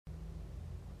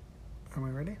Are we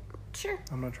ready? Sure.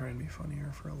 I'm not trying to be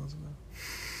funnier for Elizabeth.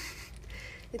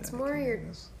 It's more your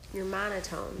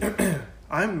monotone.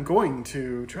 I'm going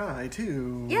to try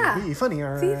to be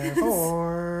funnier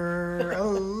for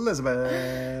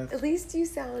Elizabeth. At least you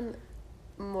sound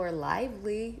more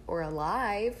lively or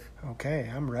alive. Okay,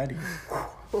 I'm ready.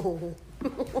 Whoa.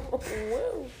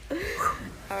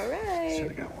 All right. Should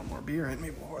have got one more beer in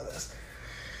me before this.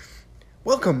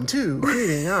 Welcome to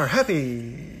Creating Our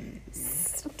Happy.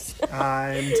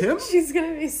 I'm Tim. She's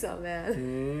going to be so mad.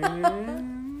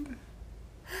 And...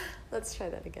 Let's try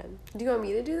that again. Do you want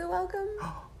me to do the welcome?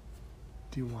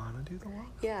 Do you want to do the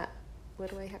welcome? Yeah. What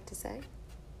do I have to say?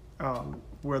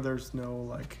 Where there's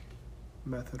no,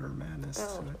 method or madness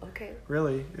to it. Okay.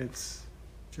 Really, it's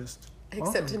just...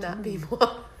 Except to not be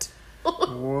mocked.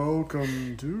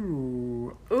 Welcome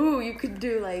to... Ooh, you could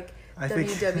do,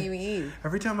 WWE.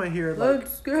 Every time I hear,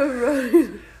 Let's get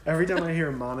right. Every time I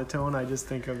hear monotone, I just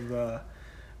think of the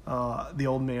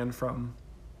old man from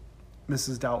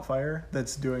Mrs. Doubtfire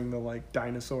that's doing the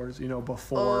dinosaurs,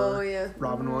 before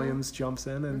Robin Williams jumps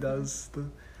in and does the.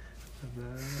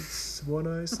 That's what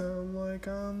I sound like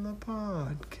on the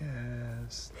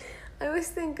podcast. I always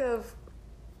think of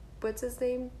what's his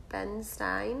name, Ben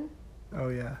Stein. Oh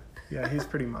yeah, he's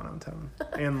pretty monotone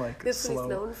and That's slow. what he's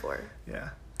known for. Yeah.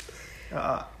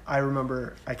 I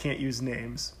remember, I can't use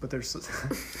names, but there's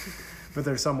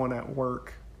someone at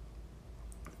work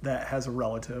that has a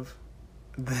relative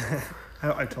that,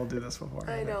 I told you this before.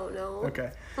 I don't know.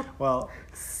 Okay. Well,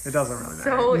 it doesn't really matter.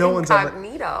 So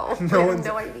incognito. I have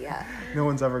no idea. No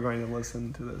one's ever going to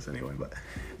listen to this anyway, but,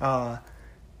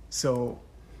 so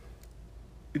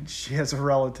she has a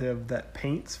relative that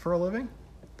paints for a living.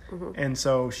 Mm-hmm. And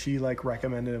so she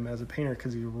recommended him as a painter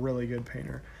because he's a really good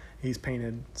painter. He's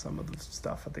painted some of the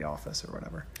stuff at the office or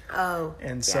whatever. Oh.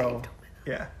 And so,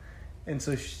 yeah. And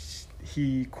so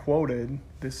he quoted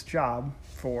this job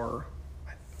for,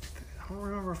 I don't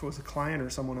remember if it was a client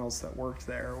or someone else that worked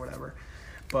there or whatever.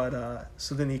 But,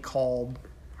 so then he called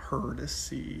her to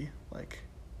see,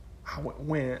 how it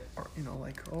went. Or,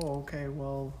 oh, okay,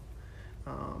 well,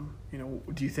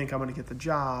 do you think I'm going to get the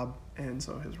job? And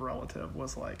so his relative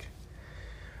was like,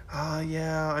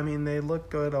 yeah, I mean, they look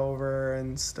good over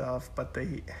and stuff, but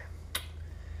they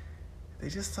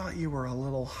just thought you were a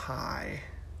little high.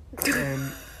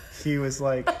 And he was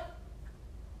like,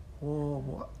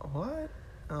 well, what?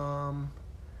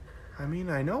 I mean,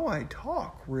 I know I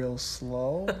talk real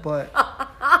slow, but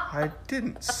I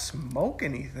didn't smoke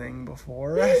anything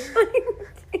before.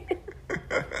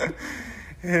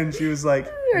 And she was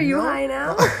like, are you high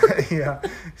now? Yeah.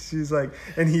 She's like,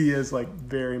 and he is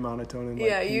very monotone and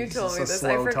yeah, you told me this.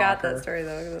 I forgot that story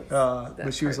though.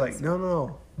 But she was like,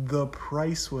 no, the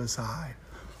price was high.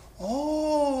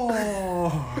 Oh.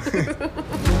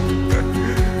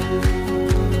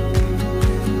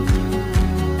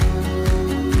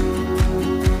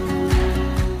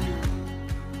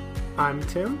 I'm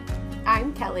Tim.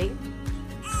 I'm Kelly.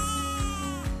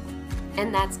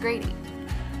 And that's Grady.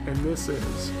 And this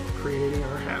is Creating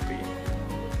Our Happy.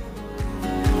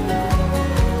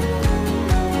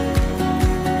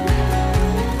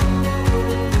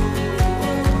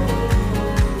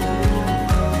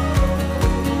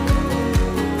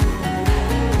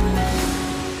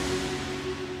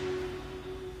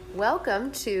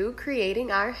 Welcome to Creating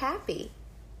Our Happy.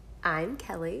 I'm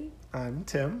Kelly. I'm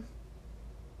Tim.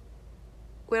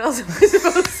 What else am I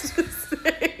supposed to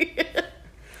say?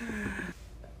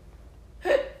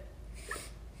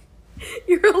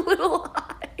 You're a little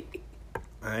high.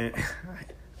 I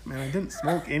didn't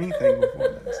smoke anything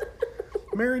before this.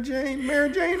 Mary Jane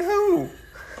who?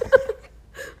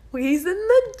 Wheezing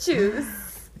the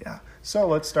juice. Yeah. So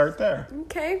let's start there.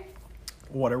 Okay.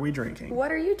 What are we drinking?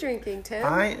 What are you drinking, Tim?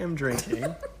 I am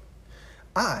drinking.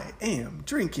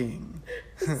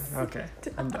 Okay,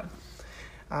 I'm done.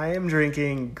 I am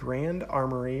drinking Grand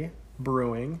Armory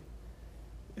Brewing.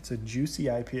 It's a juicy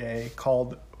IPA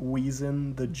called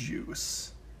Wheezin' the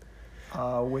Juice,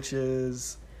 which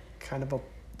is kind of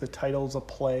the title's a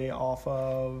play off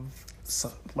of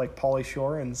Pauly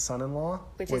Shore and Son-in-Law.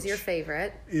 Which is your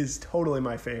favorite. Is totally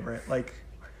my favorite.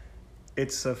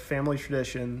 It's a family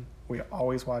tradition. We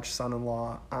always watch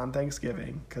Son-in-Law on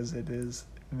Thanksgiving because it is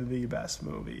the best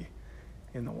movie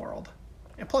in the world.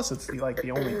 And plus, it's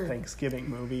the only Thanksgiving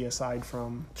movie aside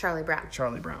from Charlie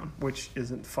Brown, which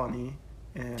isn't funny.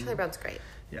 And Charlie Brown's great.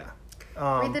 Yeah.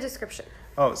 Read the description.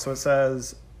 Oh, so it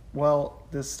says, well,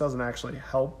 this doesn't actually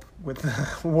help with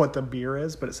what the beer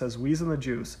is, but it says Wheezin' the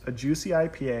Juice, a juicy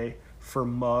IPA for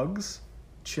mugs,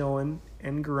 chillin',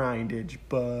 and grindage,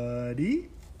 buddy.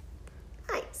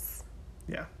 Nice.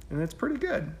 Yeah. and it's pretty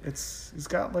good. It's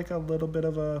got like a little bit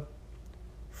of a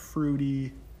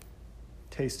fruity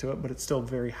taste to it, but it's still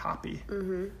very hoppy.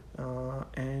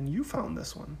 And you found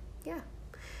this one. Yeah.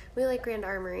 We like Grand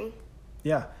Armory.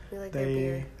 Yeah. We like their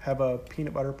beer. They have a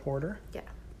peanut butter porter. Yeah.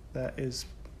 That is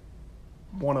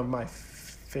one of my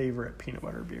favorite peanut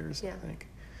butter beers, I think.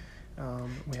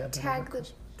 We had tag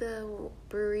the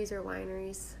breweries or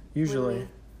wineries. Usually.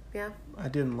 Yeah? I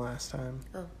didn't last time.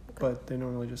 Oh, okay. But they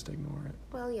normally just ignore it.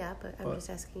 Well, yeah, but I'm just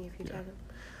asking if you tag them.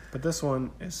 But this one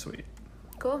is sweet.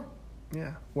 Cool.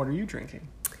 Yeah. What are you drinking?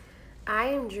 I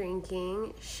am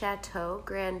drinking Chateau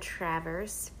Grand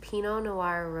Traverse Pinot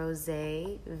Noir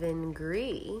Rosé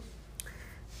Vingris.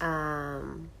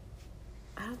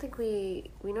 I don't think we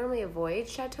normally avoid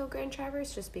Chateau Grand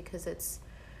Traverse just because it's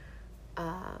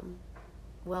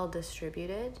well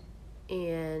distributed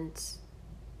and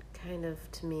kind of,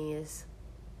 to me, is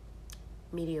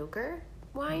mediocre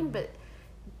wine. But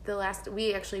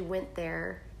we actually went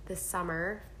there this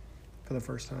summer For the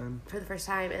first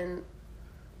time and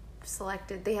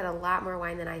selected. They had a lot more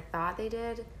wine than I thought they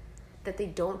did that they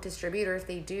don't distribute, or if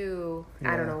they do,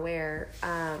 I don't know where.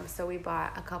 So we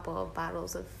bought a couple of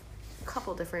bottles of a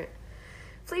couple different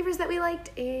flavors that we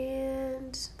liked,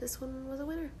 and this one was a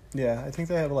winner. Yeah, I think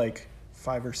they have like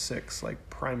 5 or 6 like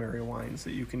primary wines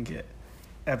that you can get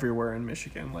everywhere in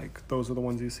Michigan. Like those are the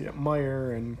ones you see at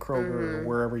Meijer and Kroger or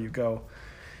wherever you go.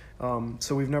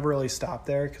 So we've never really stopped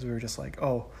there because we were just like,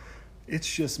 oh,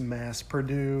 it's just mass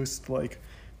produced. Like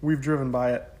we've driven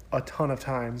by it a ton of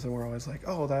times and we're always like,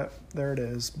 oh, there it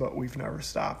is. But we've never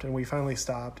stopped. And we finally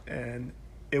stopped and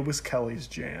it was Kelly's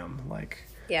jam. Like,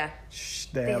 yeah,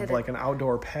 they have like an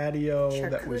outdoor patio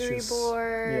that was just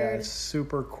board.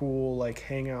 super cool, like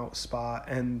hangout spot.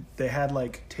 And they had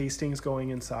like tastings going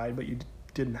inside, but you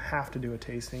didn't have to do a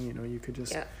tasting. You know, you could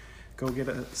just go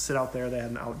sit out there. They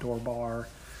had an outdoor bar.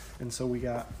 And so we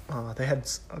got, they had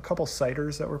a couple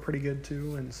ciders that were pretty good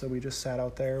too. And so we just sat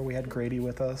out there. We had Grady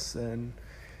with us and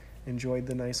enjoyed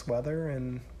the nice weather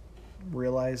and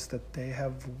realized that they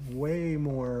have way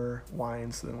more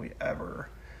wines than we ever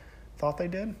thought they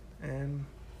did. And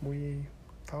we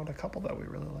found a couple that we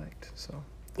really liked. So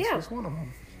this was one of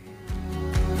them.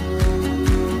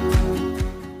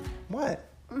 What?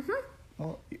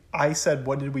 Well, I said,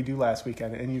 what did we do last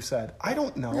weekend? And you said, I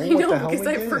don't know. I know, because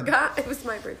I forgot. It was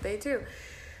my birthday, too.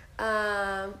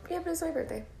 Yeah, but it was my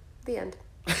birthday. The end.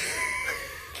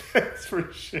 That's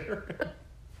for sure.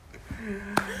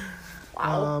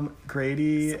 Wow.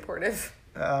 Grady. Supportive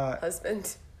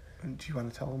husband. Do you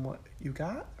want to tell him what you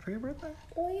got for your birthday?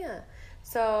 Oh, yeah.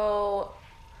 So,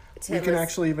 we can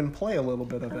actually even play a little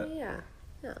bit of it. Oh, yeah.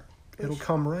 Yeah. It'll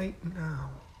come right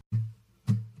now.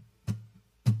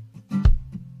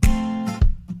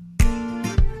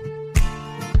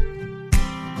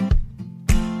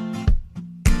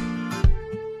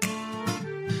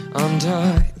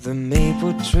 Under the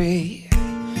maple tree,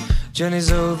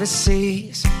 journeys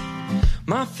overseas.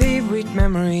 My favorite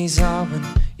memories are when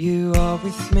you are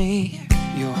with me.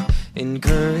 You're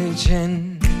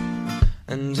encouraging,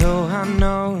 and oh, I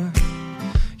know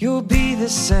you'll be the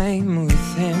same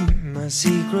with him as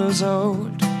he grows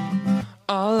old.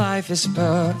 Our life is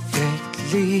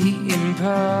perfectly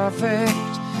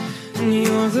imperfect, and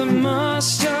you're the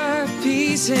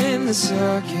masterpiece in the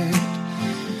circuit.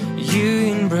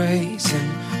 You embrace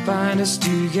and bind us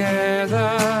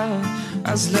together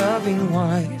as loving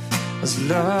wife, as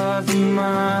loving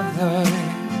mother.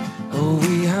 Oh,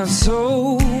 we have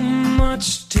so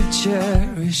much to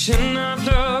cherish, and I've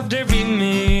loved every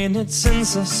minute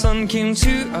since the sun came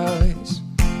to us.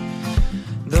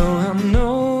 Though I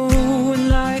know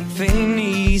life ain't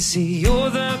easy, you're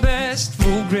the best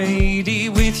for Grady.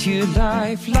 With your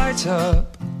life light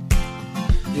up,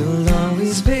 you'll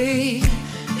always be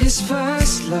his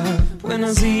first love. When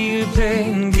I see you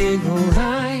play and giggle,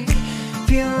 I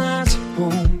feel at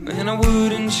home, and I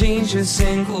wouldn't change a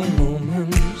single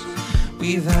moment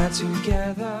we've had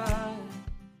together.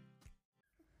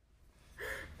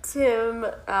 Tim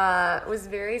was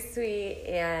very sweet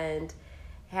and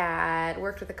had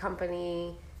worked with a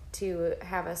company to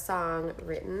have a song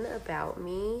written about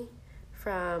me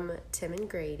from Tim and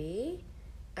Grady.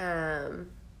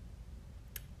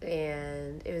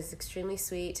 And it was extremely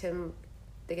sweet. Tim,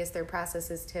 I guess their process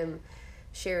is Tim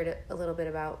shared a little bit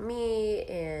about me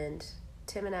and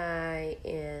Tim and I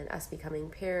and us becoming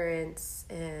parents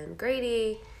and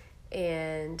Grady,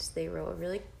 and they wrote a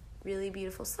really, really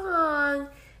beautiful song.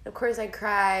 And of course, I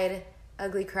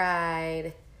ugly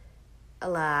cried a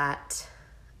lot,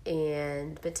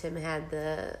 but Tim had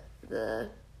the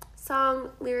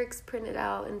song lyrics printed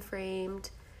out and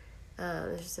framed. It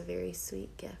was just a very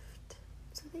sweet gift.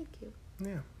 So thank you.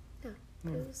 Yeah. Yeah,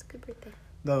 it was a good birthday.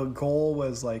 The goal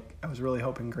was like, I was really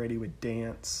hoping Grady would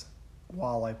dance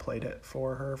while I played it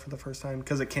for her for the first time,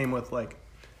 because it came with like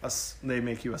they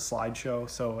make you a slideshow,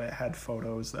 so it had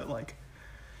photos that like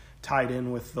tied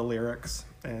in with the lyrics,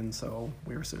 and so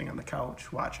we were sitting on the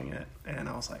couch watching it, and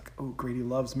I was like, oh, Grady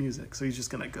loves music, so he's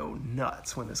just gonna go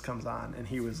nuts when this comes on, and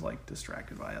he was like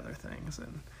distracted by other things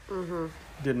and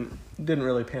didn't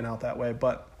really pan out that way.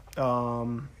 But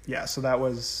yeah, so that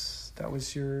was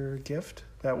your gift.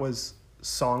 That was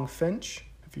Songfinch.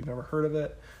 If you've never heard of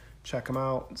it, check them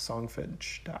out,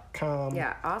 songfinch.com.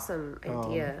 Yeah, awesome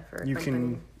idea for a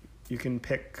company. You can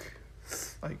pick,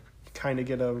 like, kind of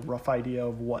get a rough idea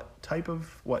of what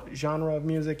genre of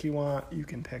music you want. You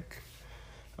can pick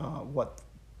what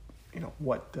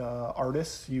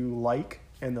artists you like,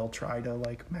 and they'll try to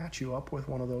like match you up with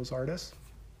one of those artists.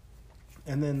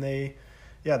 And then they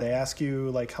ask you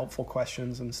like helpful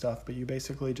questions and stuff, but you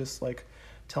basically just like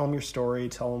tell them your story,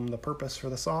 tell them the purpose for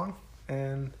the song,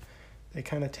 and they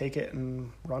kind of take it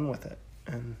and run with it.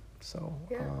 And so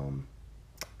it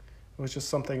was just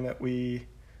something that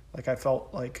I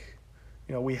felt like,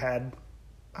 we had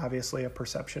obviously a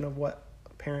perception of what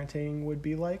parenting would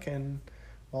be like, and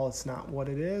while it's not what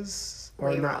it is, or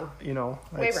way not, wrong.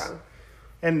 Way wrong.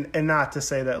 And not to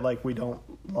say that like we don't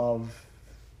love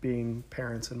being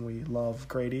parents and we love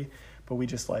Grady, but we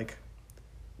just like,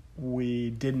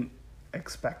 we didn't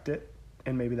expect it,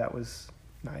 and maybe that was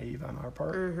naive on our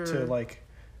part to like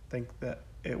think that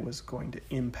it was going to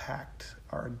impact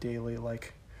our daily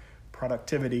like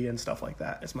productivity and stuff like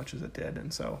that as much as it did.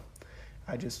 And so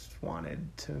I just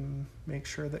wanted to make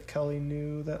sure that Kelly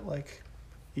knew that like,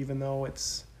 even though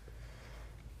it's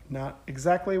not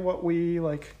exactly what we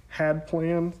like had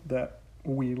planned, that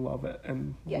we love it,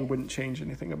 and we wouldn't change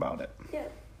anything about it. Yeah,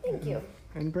 thank you.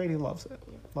 And Grady loves it,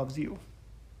 loves you.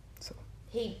 So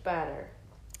He better.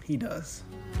 he does.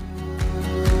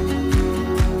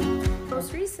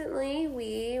 Most recently,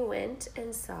 we went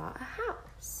and saw a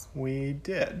house. We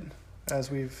did.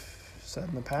 As we've said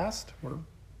in the past, we're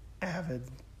avid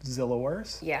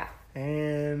Zillowers. Yeah.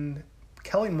 And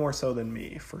Kelly more so than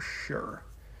me, for sure.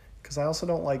 Because I also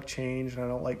don't like change, and I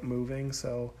don't like moving,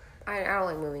 so... I don't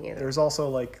like moving either. There's also,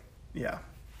 like... Yeah.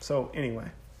 So, anyway.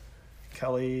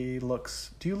 Kelly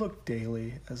looks... Do you look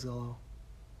daily at Zillow?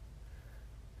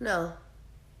 No.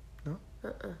 No?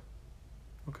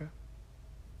 Okay.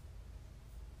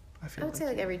 I would say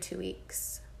like every 2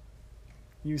 weeks.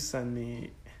 You send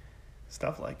me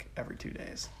stuff like every 2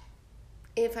 days.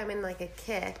 If I'm in like a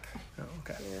kick. Oh,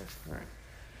 okay. Yeah. All right.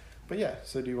 But yeah,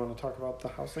 so do you want to talk about the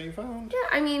house that you found?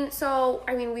 Yeah,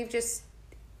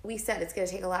 we said it's going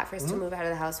to take a lot for us to move out of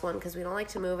the house, one, because we don't like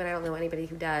to move, and I don't know anybody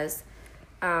who does.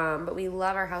 But we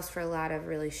love our house for a lot of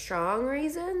really strong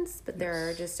reasons, but there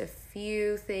are just a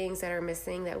few things that are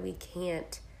missing that we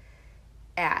can't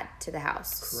add to the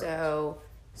house. Correct. So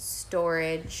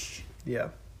storage,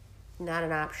 not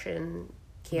an option.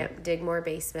 Can't dig more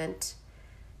basement.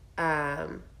 A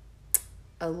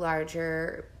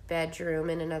larger bedroom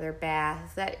and another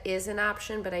bath, that is an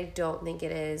option, but I don't think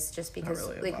it is, just because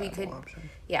not really a like we could option.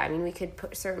 Yeah, I mean, we could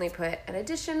certainly put an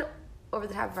addition over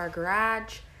the top of our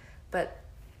garage, but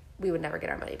we would never get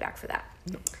our money back for that.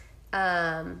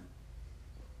 No.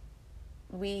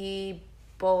 We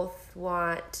both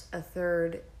want a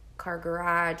third car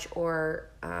garage, or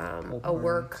a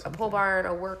pole barn,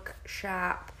 a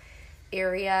workshop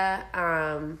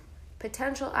area.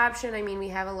 Potential option, I mean, we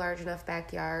have a large enough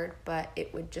backyard, but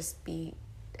it would just be,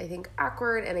 I think,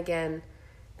 awkward. And again,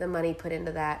 the money put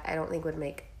into that, I don't think would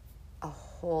make a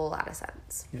whole lot of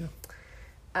sense. Yeah.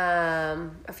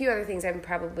 A few other things I'm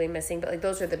probably missing, but like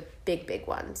those are the big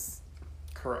ones.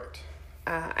 Correct.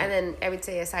 And then I would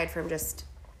say, aside from just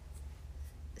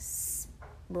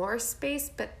more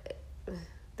space, but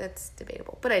that's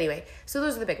debatable. But anyway, so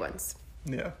those are the big ones.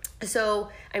 Yeah. So,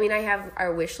 I mean, I have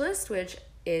our wish list, which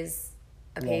is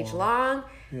a page long,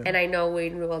 and I know we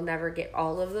will never get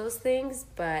all of those things,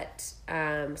 but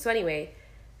so anyway,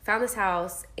 found this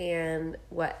house, and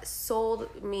what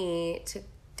sold me to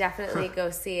definitely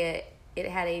go see it, it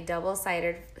had a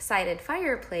double-sided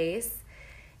fireplace,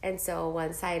 and so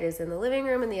one side is in the living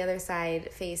room and the other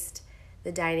side faced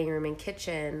the dining room and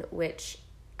kitchen, which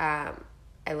I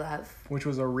love. Which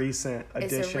was a recent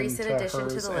addition, it's a recent to addition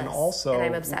hers, to the list, and also and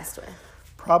I'm obsessed with.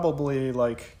 Probably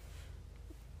like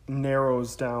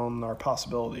narrows down our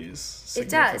possibilities. It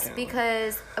does,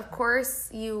 because of course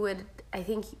I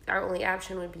think our only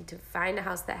option would be to find a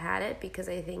house that had it, because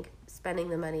I think spending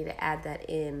the money to add that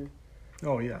in.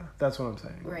 Oh yeah, that's what I'm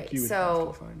saying. Right. Like, you would so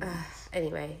have to find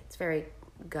anyway, it's very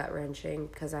gut-wrenching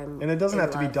because I'm... And it doesn't in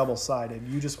have to be love. double-sided.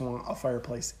 You just want a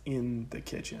fireplace in the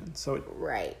kitchen. So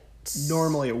Right.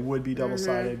 normally it would be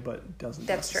double-sided, but it doesn't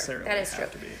That's true. necessarily That is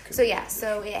have true. to be. It could So be yeah, an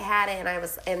so addition. it had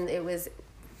it, and it was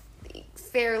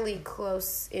fairly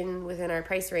close within our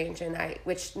price range,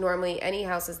 which normally any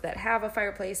houses that have a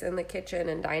fireplace in the kitchen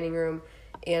and dining room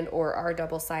and or are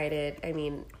double-sided, I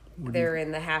mean, they're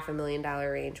in the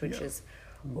 $500,000 range, which Yeah. is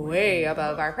way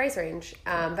above our price range.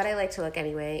 But I like to look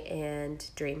anyway and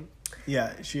dream.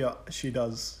 Yeah, she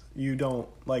does. You don't,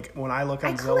 like, when I look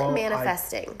on I call it Zillow,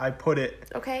 manifesting. I put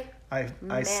it, Okay? I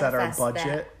set our Manifest budget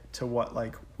that. to what,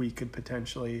 like, we could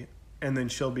potentially, and then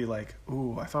she'll be like,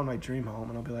 ooh, I found my dream home,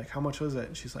 and I'll be like, how much was it?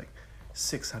 And she's like,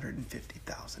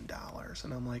 $650,000.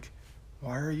 And I'm like,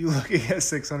 why are you looking at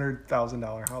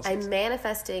 $600,000 houses? I'm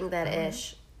manifesting that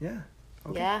ish. Yeah.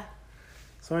 Okay. Yeah.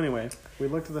 So anyway, we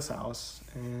looked at this house,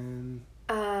 and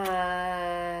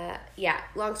Yeah,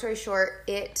 long story short,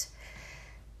 it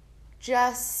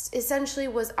just essentially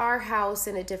was our house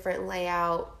in a different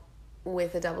layout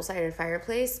with a double-sided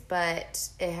fireplace, but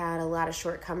it had a lot of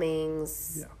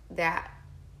shortcomings Yeah. that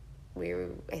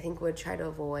I think would try to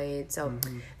avoid. So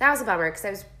that was a bummer because I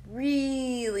was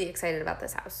really excited about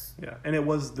this house. yeah, and it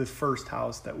was the first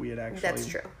house that we had actually. That's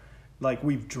true. Like,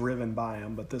 we've driven by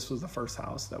them, but this was the first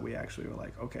house that we actually were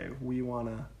like, okay, we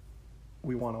wanna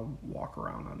walk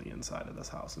around on the inside of this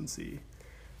house and see,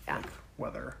 Yeah. like,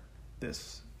 whether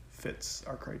this fits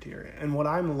our criteria. And what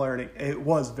I'm learning, it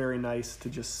was very nice to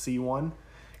just see one,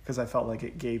 because I felt like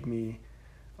it gave me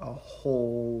a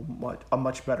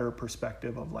much better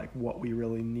perspective of, like, what we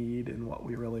really need and what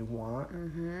we really want.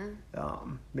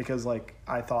 Because, like,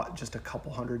 I thought just a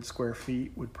couple hundred square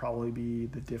feet would probably be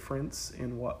the difference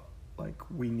in what, like,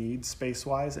 we need space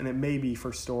wise, and it may be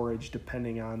for storage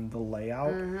depending on the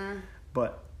layout,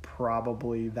 but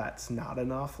probably that's not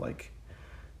enough. Like,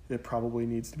 it probably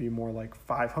needs to be more like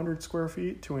 500 square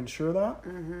feet to ensure that.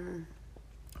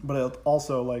 But it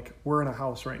also, like, we're in a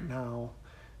house right now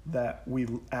that we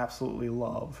absolutely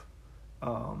love,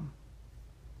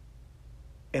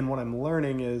 and what I'm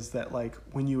learning is that, like,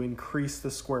 when you increase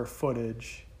the square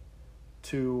footage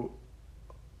to,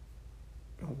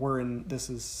 this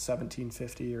is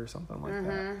 1750 or something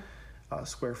like that,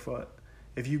 square foot.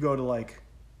 If you go to, like,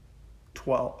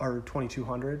 12 or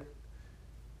 2200,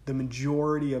 the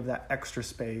majority of that extra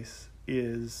space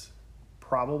is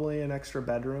probably an extra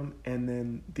bedroom, and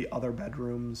then the other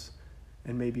bedrooms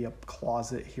and maybe a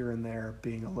closet here and there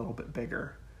being a little bit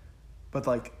bigger. But,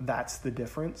 like, that's the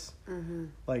difference.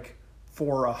 Like,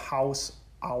 for a house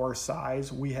our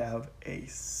size, we have a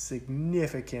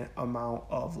significant amount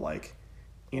of, like,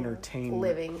 entertaining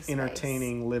living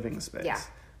space. Yeah.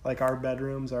 Like, our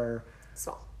bedrooms are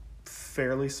Small.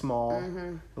 fairly small.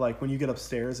 Like, when you get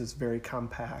upstairs, it's very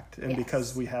compact. And Yes.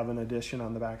 because we have an addition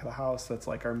on the back of the house that's,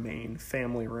 like, our main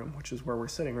family room, which is where we're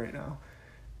sitting right now,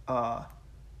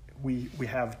 we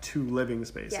have two living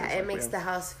spaces. Yeah, Like, it we makes have- the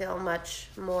house feel much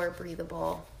more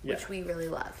breathable, which Yeah. we really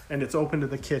love. And it's open to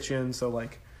the kitchen, so,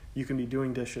 like, you can be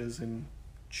doing dishes and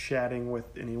chatting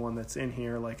with anyone that's in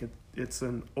here. Like, it's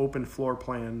an open floor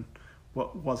plan.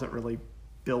 What wasn't really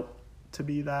built to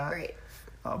be that. Right.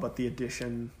 But the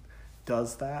addition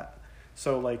does that.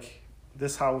 So, like,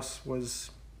 this house was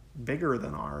bigger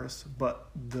than ours, but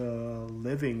the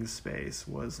living space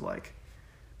was, like,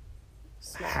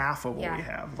 Small. half of what we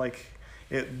have. Like,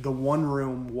 the one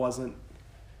room wasn't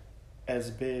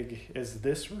as big as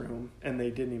this room, and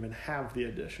they didn't even have the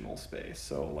additional space.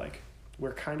 So, like,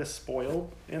 we're kind of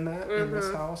spoiled in that in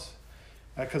this house,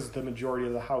 because the majority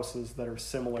of the houses that are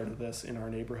similar to this in our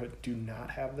neighborhood do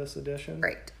not have this addition.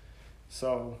 Right.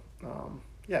 So,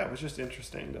 yeah, it was just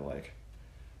interesting to, like,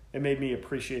 it made me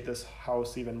appreciate this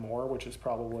house even more, which is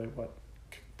probably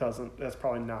that's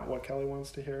probably not what Kelly wants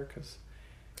to hear, because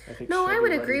I think No, she'll I be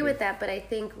would ready agree to- with that, but I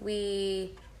think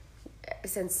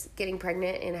since getting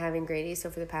pregnant and having Grady, so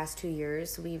for the past 2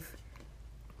 years, we've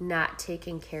not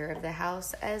taken care of the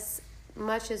house as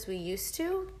much as we used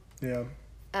to. Yeah.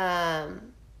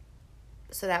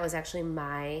 So that was actually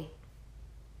my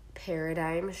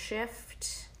paradigm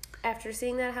shift after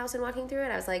seeing that house and walking through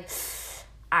it. I was like,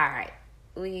 all right,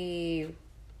 we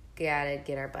gotta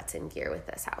get our butts in gear with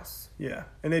this house. Yeah,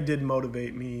 and it did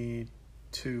motivate me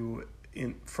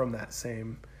from that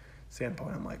same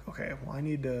standpoint. I'm like, okay, well, I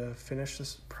need to finish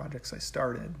this projects I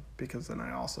started, because then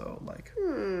I also, like,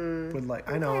 would, like,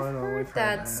 I know, I've heard we've heard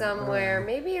that somewhere.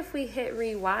 Maybe if we hit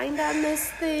rewind on this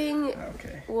thing,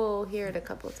 Okay, we'll hear it a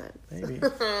couple of times. maybe.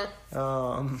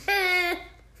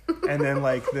 And then,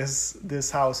 like,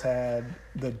 this house had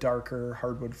the darker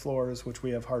hardwood floors, which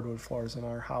we have hardwood floors in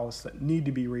our house that need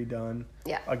to be redone.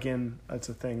 Yeah. Again, that's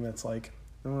a thing that's, like,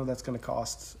 oh, that's going to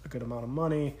cost a good amount of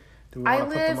money. Do we I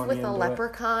want to put the live money with into a it?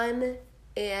 leprechaun,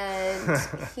 and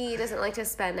he doesn't like to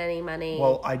spend any money.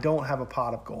 Well, I don't have a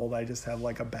pot of gold. I just have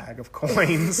like a bag of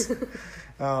coins.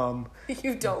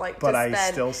 You don't like but to I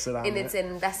spend still sit on in it. its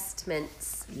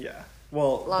investments. Yeah.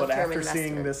 Well, but Long-term after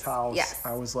seeing investments. this house, Yes.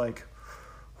 I was like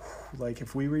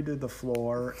if we redid the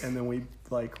floor and then we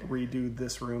like redo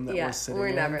this room that we're sitting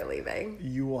in, never leaving.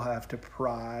 you will have to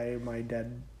pry my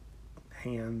dead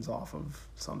hands off of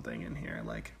something in here.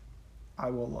 Like, I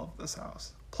will love this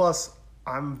house. Plus,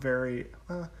 I'm very,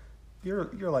 you're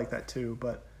like that too,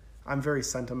 but I'm very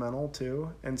sentimental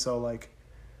too. And so like,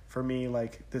 for me,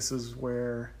 like this is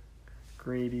where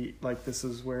Grady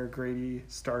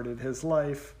started his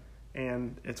life,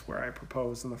 and it's where I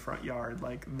proposed in the front yard.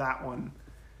 Like that one,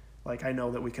 like I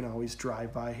know that we can always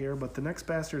drive by here, but the next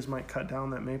bastards might cut down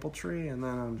that maple tree, and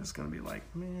then I'm just gonna be like,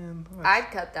 man,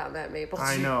 I'd cut down that maple tree.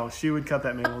 I know she would cut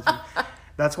that maple tree.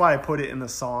 That's why I put it in the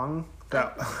song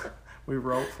that we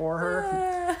wrote for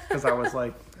her, because I was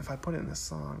like, if I put it in this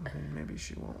song, then maybe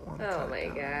she won't want to cut it down Oh my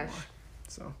gosh. anymore.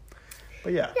 So,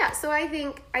 but yeah. Yeah, so I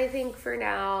think for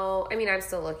now, I mean, I'm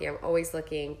still looking. I'm always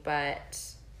looking, but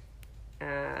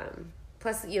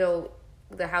plus, you know,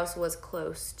 the house was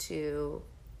close to,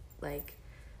 like,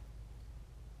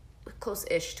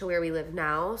 close-ish to where we live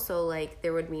now, so like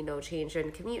there would be no change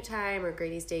in commute time or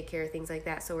Grady's daycare, things like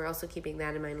that. So we're also keeping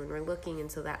that in mind when we're looking,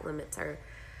 and so that limits our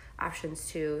options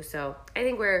too. So I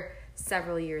think we're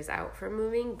several years out from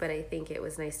moving, but I think it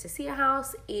was nice to see a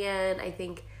house, and I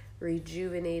think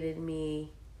rejuvenated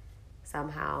me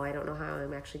somehow. I don't know how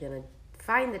I'm actually going to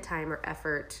find the time or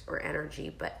effort or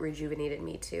energy, but rejuvenated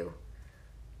me to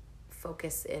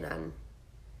focus in on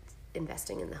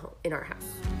investing in our house.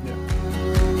 Yeah.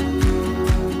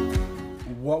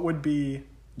 What would be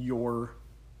do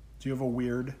you have a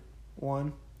weird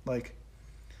one? Like,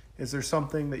 is there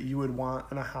something that you would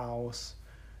want in a house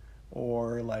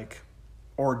or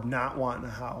not want in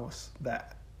a house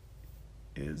that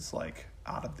is like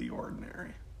out of the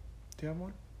ordinary? Do you have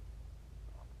one?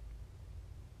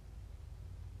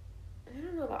 I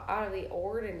don't know about out of the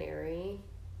ordinary.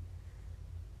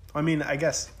 I mean, I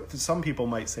guess some people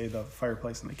might say the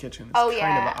fireplace in the kitchen is Oh, kind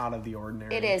yeah. of out of the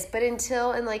ordinary. It is, but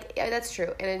yeah, that's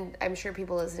true. And I'm sure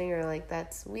people listening are like,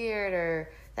 that's weird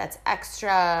or that's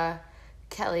extra.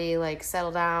 Kelly, like,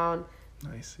 settle down.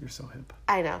 Nice. You're so hip.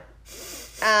 I know.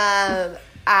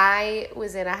 I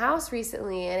was in a house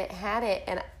recently and it had it,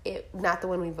 and it not the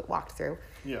one we walked through.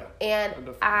 Yeah.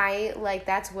 And I like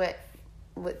that's what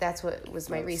was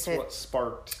my recent what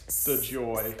sparked the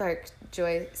joy.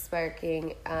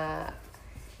 Sparking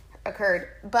occurred.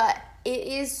 But it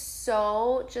is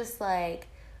so just like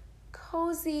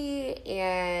cozy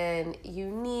and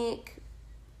unique,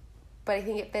 but I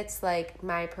think it fits like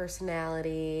my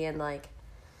personality, and like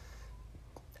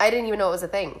I didn't even know it was a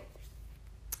thing.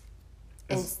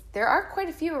 And there are quite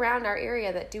a few around our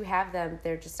area that do have them.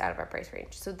 They're just out of our price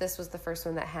range. So this was the first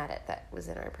one that had it that was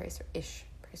in our price range.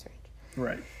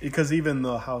 Right. Because even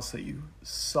the house that you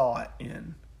saw it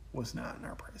in was not in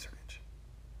our price range.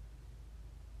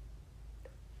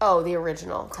 Oh, the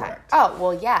original time. Correct. Oh,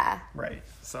 well, yeah. Right.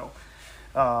 So,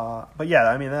 but yeah,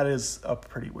 I mean, that is a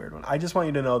pretty weird one. I just want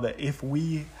you to know that if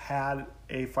we had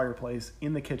a fireplace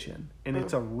in the kitchen and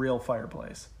it's a real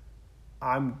fireplace,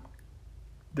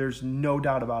 there's no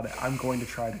doubt about it, I'm going to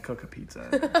try to cook a pizza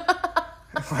in it.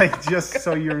 Like, just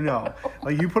so you know.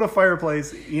 Like, you put a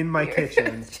fireplace in my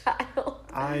kitchen, Child.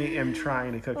 I am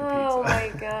trying to cook a pizza. Oh,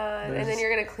 my God. And then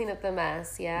you're going to clean up the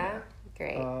mess, yeah?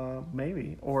 Great.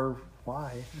 Maybe. Or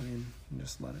why? I mean,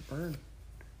 just let it burn.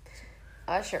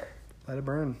 Sure. Let it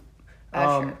burn.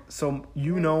 Sure. So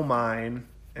you know mine,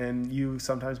 and you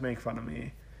sometimes make fun of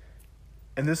me.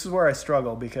 And this is where I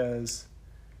struggle, because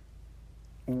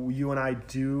you and I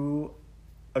do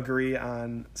agree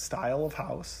on style of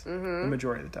house the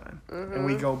majority of the time. And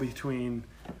we go between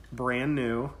brand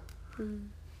new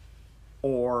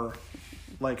or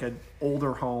like an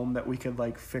older home that we could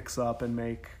like fix up and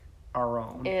make our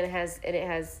own. And it has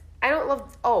I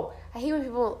hate when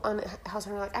people on house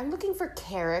are like, I'm looking for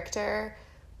character.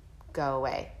 Go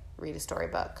away. Read a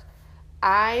storybook.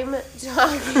 I'm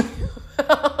talking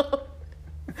about,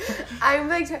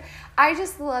 I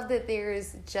just love that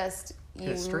there's just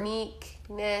History?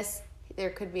 uniqueness. There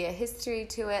could be a history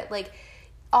to it. Like,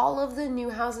 all of the new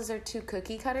houses are too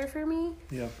cookie cutter for me.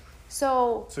 Yeah.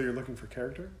 So you're looking for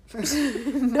character?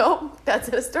 nope, that's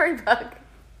in a storybook.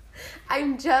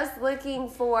 I'm just looking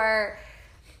for,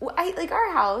 like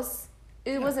our house.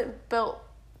 It wasn't built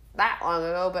that long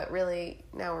ago, but really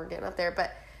now we're getting up there.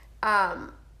 But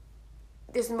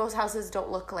most houses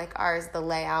don't look like ours, the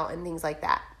layout and things like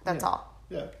that. That's all.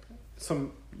 Yeah,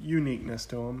 some uniqueness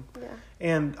to them. Yeah.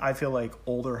 And I feel like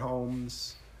older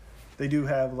homes, they do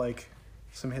have like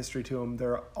some history to them.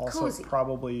 They're also Cozy.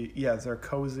 probably, they're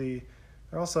cozy.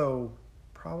 They're also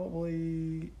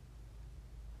probably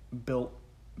built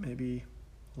maybe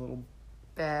a little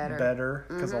better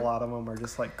because a lot of them are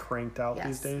just like cranked out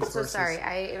these days. So sorry,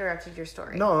 I interrupted your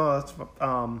story. No, that's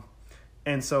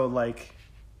and so like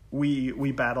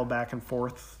we battle back and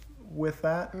forth with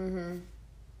that. Mm-hmm.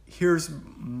 Here's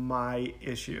my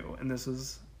issue, and this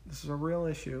is a real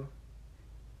issue.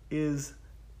 Is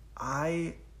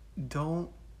I don't.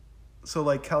 So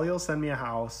like Kelly will send me a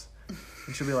house,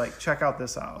 and she'll be like, "Check out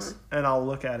this house," and I'll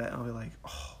look at it and I'll be like,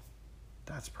 "Oh,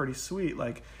 that's pretty sweet."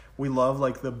 Like we love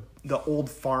like the old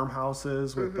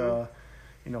farmhouses with the,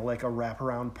 like a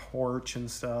wraparound porch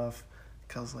and stuff.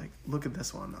 Cause like look at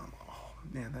this one. Oh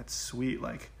man, that's sweet.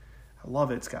 Like I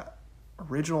love it. It's got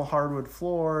original hardwood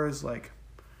floors. Like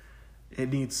it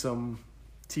needs some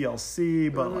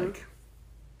TLC, but like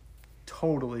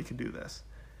totally could do this.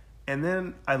 And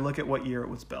then I look at what year it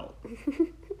was built.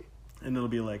 And it'll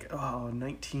be like,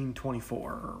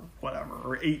 1924 or whatever,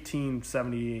 or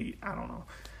 1878. I don't know.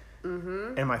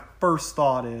 Mm-hmm. And my first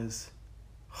thought is,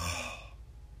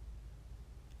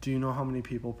 do you know how many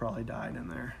people probably died in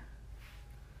there?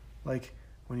 Like,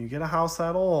 when you get a house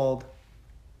that old,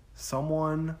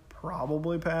 someone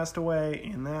probably passed away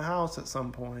in that house at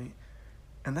some point,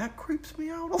 and that creeps me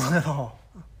out a little.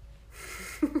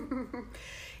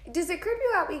 Does it creep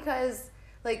you out because,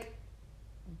 like,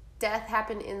 death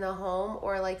happened in the home,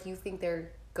 or, like, you think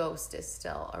their ghost is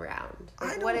still around?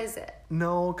 Like, what is it?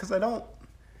 No, because I don't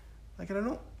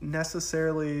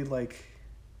necessarily, like,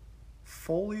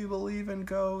 fully believe in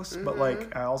ghosts, but,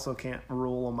 like, I also can't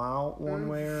rule them out one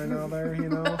way or another,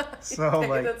 So, okay,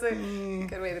 like... That's a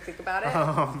good way to think about it.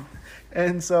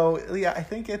 And so, yeah, I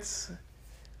think it's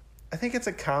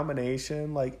a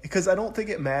combination, like, because I don't think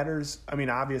it matters. I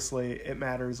mean, obviously, it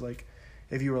matters, like,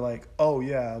 if you were like, oh,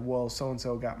 yeah, well,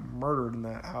 so-and-so got murdered in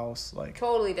that house, like...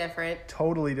 Totally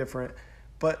different.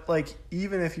 But, like,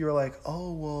 even if you were like,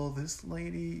 oh, well, this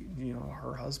lady,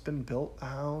 her husband built the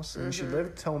house, and she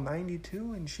lived till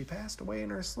 92, and she passed away in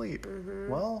her sleep.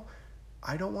 Well,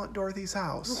 I don't want Dorothy's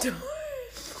house.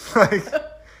 Like,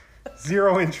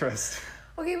 zero interest.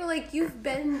 Okay, but, like, you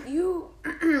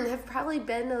have probably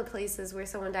been to the places where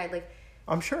someone died, like...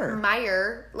 I'm sure.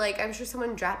 Meyer, like, I'm sure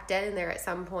someone dropped dead in there at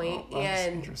some point, well, that's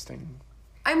and... interesting.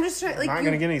 I'm just trying, like... I'm not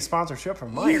going to get any sponsorship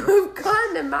from Meyer. You've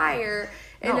gone to Meyer,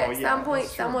 and at some point,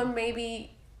 that's true. someone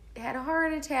maybe had a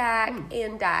heart attack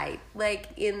and died, like,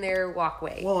 in their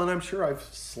walkway. Well, and I'm sure I've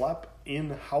slept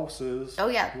in houses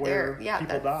where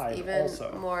people died even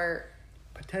also. More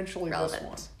potentially relevant. This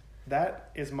one.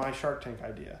 That is my Shark Tank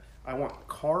idea. I want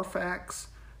Carfax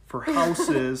for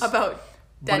houses about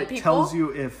dead but it people? tells you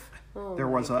if there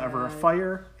was ever a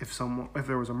fire, if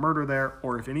there was a murder there,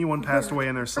 or if anyone passed away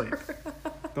in their sleep.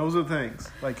 Those are the things.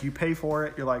 Like, you pay for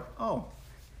it, you're like, oh,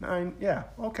 9, yeah,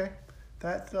 okay.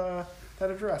 That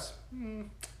address,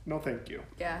 no thank you.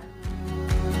 Yeah.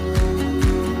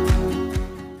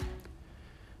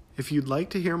 If you'd like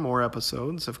to hear more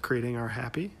episodes of Creating Our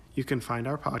Happy, you can find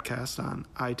our podcast on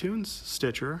iTunes,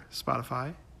 Stitcher,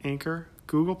 Spotify, Anchor,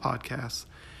 Google Podcasts,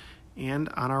 and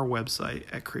on our website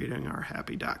at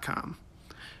creatingourhappy.com.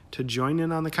 To join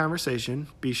in on the conversation,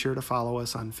 be sure to follow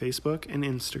us on Facebook and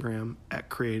Instagram at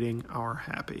Creating Our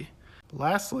Happy.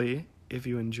 Lastly, if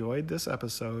you enjoyed this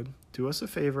episode, do us a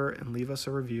favor and leave us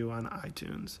a review on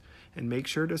iTunes, and make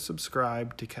sure to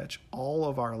subscribe to catch all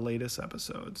of our latest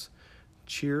episodes.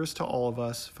 Cheers to all of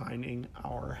us finding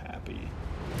our happy.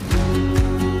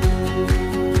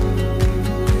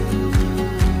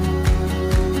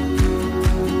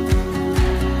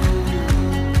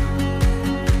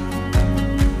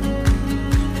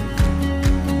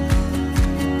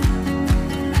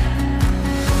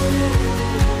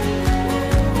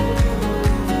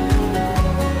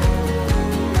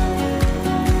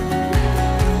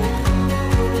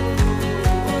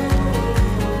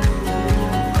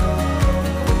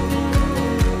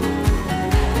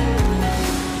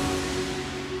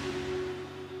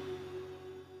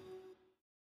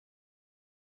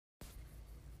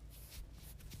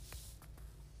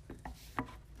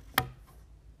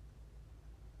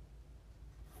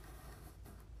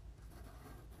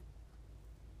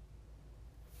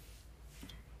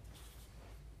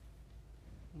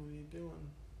 What are you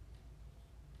doing?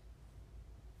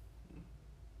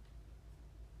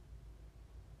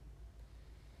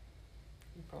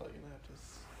 You're probably gonna have to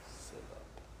sit up.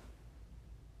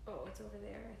 Oh, it's over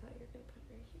there. I thought you were going to put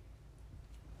it right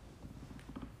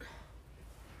here.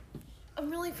 I'm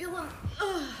really feeling...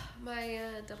 my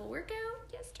double workout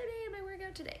yesterday and my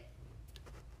workout today.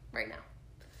 Right now.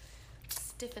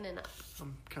 Stiffening up.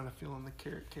 I'm kind of feeling the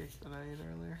carrot cake that I ate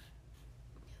earlier.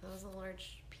 Yeah, that was a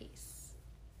large piece.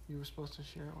 You were supposed to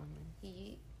share it with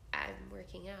me. I'm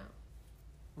working out.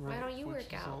 Right, Why don't you which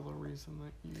work is out? all the reason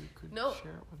that you could No.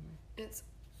 share it with me. It's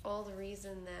all the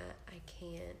reason that I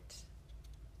can't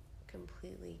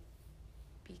completely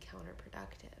be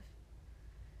counterproductive.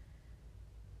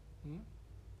 Hmm?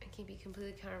 I can't be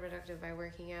completely counterproductive by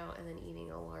working out and then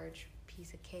eating a large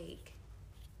piece of cake.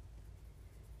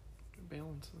 It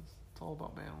balances. It's all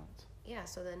about balance. Yeah,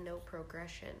 so then no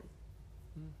progression.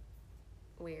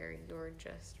 Where you're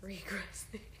just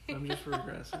regressing. I'm just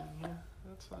regressing. Yeah,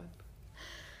 that's fine.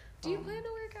 Do you plan to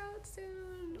work out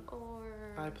soon,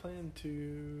 or? I plan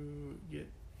to get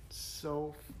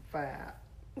so fat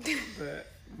that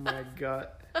my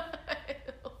gut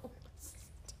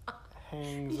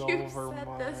hangs over my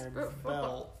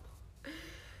belt.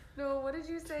 No, what did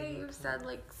you say? You said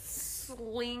like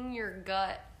sling your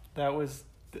gut. That was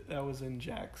in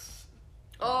Jack's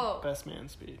best man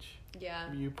speech.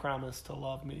 Yeah. You promised to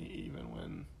love me even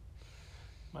when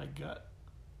my gut.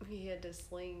 You had to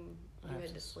sling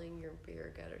your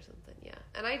beer gut or something, yeah.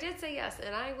 And I did say yes,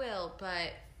 and I will,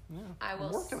 but Yeah, I will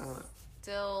I'm working on it.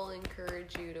 still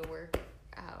encourage you to work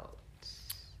out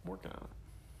Working on it.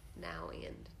 now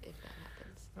and if that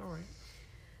happens. All right.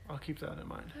 I'll keep that in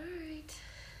mind. All right.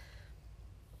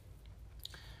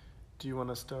 Do you want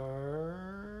to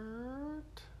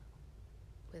start?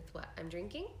 With what? I'm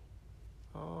drinking?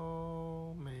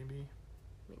 Oh, maybe.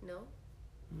 No?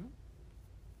 Hmm?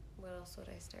 What else would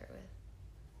I start with?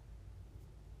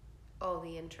 Oh,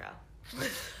 the intro.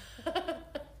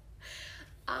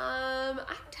 I'm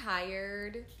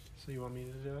tired. So you want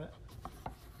me to do it?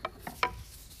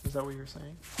 Is that what you're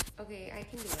saying? Okay, I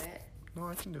can do it. No,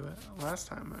 I can do it. Last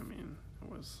time, I mean, it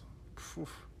was...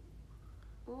 Oof.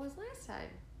 What was last time?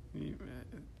 It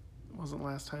wasn't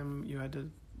last time you had to,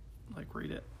 like,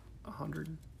 read it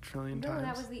 100 trillion times? No,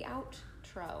 that was the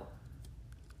outro.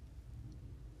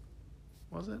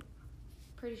 Was it?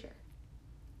 Pretty sure.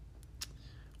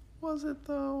 Was it,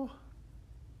 though?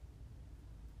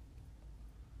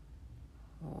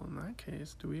 Well, in that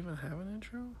case, do we even have an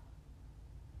intro?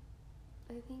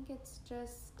 I think it's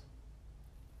just...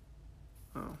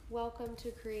 Oh. Welcome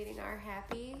to Creating Our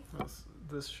Happy.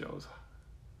 This shows...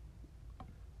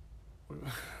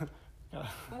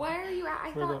 Why are you...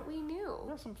 I thought we knew. We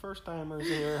have some first-timers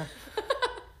here.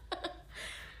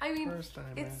 I mean,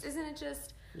 First-timers. isn't it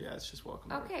just... Yeah, it's just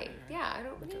welcome. Okay, yeah, I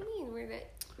don't... What do you mean?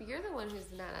 You're the one who's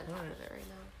not on top Right. of it right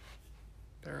now.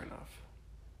 Fair enough.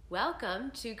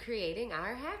 Welcome to Creating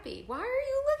Our Happy. Why are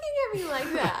you looking at me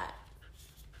like that?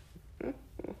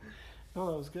 No,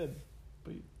 that was good.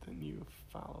 But then you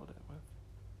followed it with...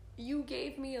 You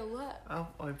gave me a look. I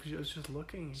was just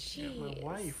looking at my Jeez.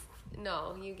 wife.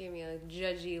 No, you gave me a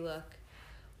judgy look.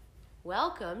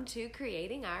 Welcome to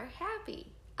Creating Our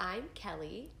Happy. I'm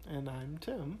Kelly. And I'm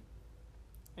Tim.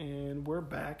 And we're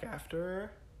back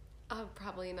after...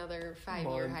 Probably another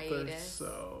 5-year hiatus.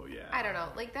 So, yeah. I don't know.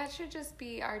 Like, that should just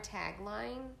be our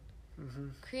tagline. Mm-hmm.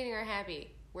 Creating Our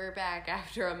Happy. We're back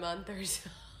after a month or so.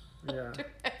 Yeah.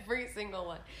 Every single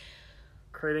one.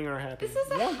 Creating Our Happy. This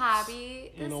is a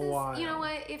hobby. In a while. You know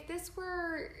what? If this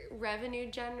were revenue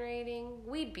generating,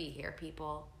 we'd be here,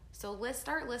 people. So let's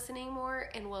start listening more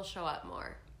and we'll show up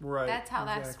more. Right. That's how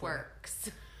this exactly.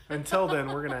 works. Until then,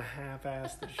 we're going to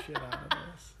half-ass the shit out of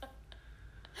this.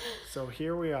 So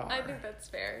here we are. I think that's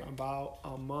fair. About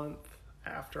a month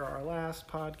after our last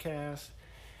podcast.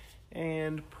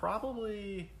 And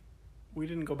probably, we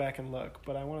didn't go back and look,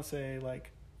 but I want to say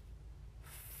like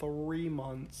 3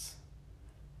 months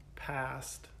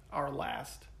past our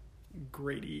last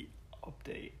Grady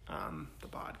update on the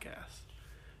podcast.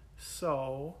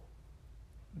 So,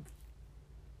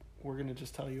 we're going to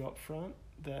just tell you up front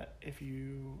that if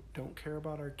you don't care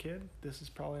about our kid, this is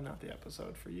probably not the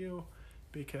episode for you,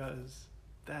 because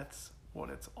that's what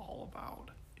it's all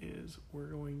about, is we're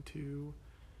going to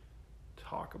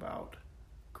talk about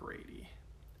Grady.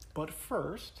 But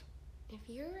first... If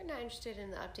you're not interested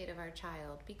in the update of our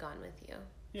child, be gone with you.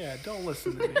 Yeah, don't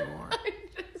listen anymore.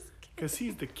 Because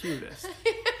he's the cutest.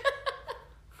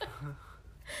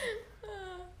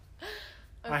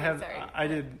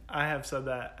 Okay, I have said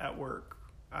that at work.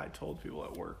 I told people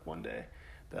at work one day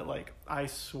that, like, I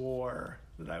swore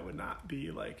that I would not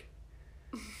be like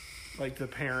the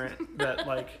parent that,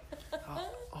 like,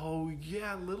 oh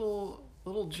yeah, little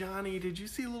Johnny, did you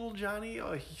see little Johnny?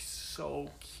 Oh, he's so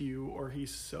cute, or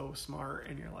he's so smart,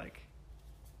 and you're like,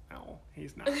 no,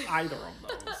 he's not either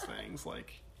of those things.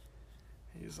 Like,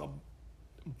 he's a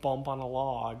bump on a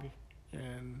log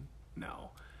and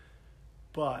no.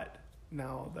 But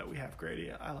now that we have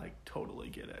Grady, I like totally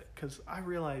get it, because I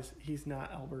realize he's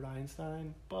not Albert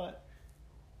Einstein, but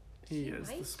he is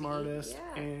the smartest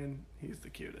and he's the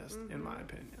cutest, in my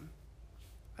opinion.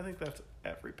 I think that's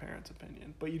every parent's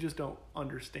opinion, but you just don't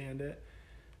understand it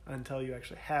until you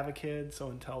actually have a kid. So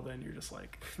until then, you're just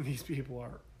like, these people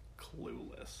are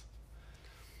clueless.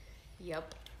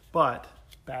 Yep. But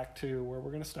back to where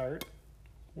we're going to start.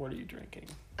 What are you drinking?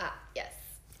 Yes.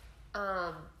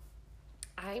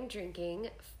 I'm drinking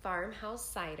Farmhouse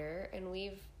cider, and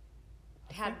we've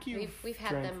had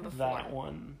them before. That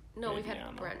one. No, we've had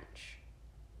brunch.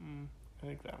 I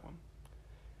think that one.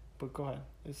 But go ahead.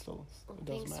 It doesn't matter.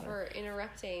 Thanks for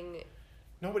interrupting.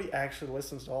 Nobody actually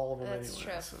listens to all of them That's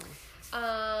anyway.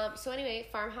 True. So anyway,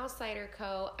 Farmhouse Cider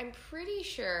Co. I'm pretty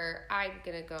sure I'm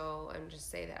gonna go and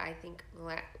just say that I think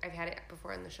I've had it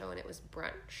before on the show, and it was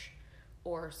brunch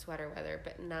or sweater weather,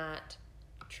 but not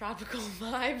tropical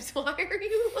vibes. Why are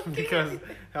you looking? Because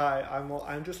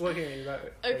I'm just looking at you.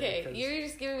 Okay, you're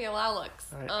just giving me a lot of looks.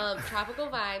 Tropical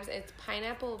vibes. It's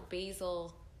pineapple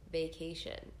basil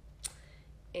vacation,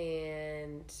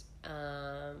 and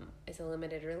it's a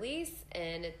limited release,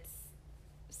 and it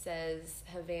says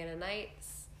Havana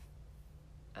Nights.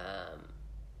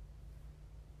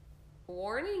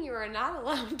 Warning: you are not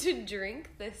allowed to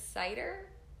drink this cider.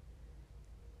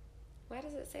 Why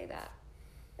does it say that?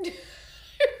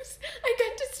 I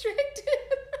got distracted.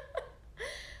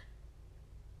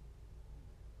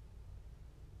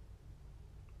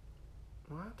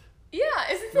 What? Yeah,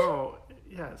 isn't it? No,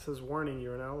 yeah, it says warning,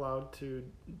 you are not allowed to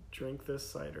drink this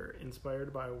cider,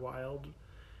 inspired by wild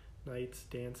nights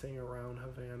dancing around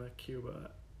Havana,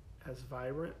 Cuba, as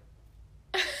vibrant.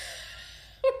 I'm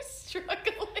struggling.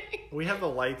 We have the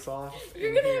lights off.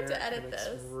 You're gonna have to edit this.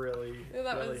 It's really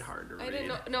hard to read. I didn't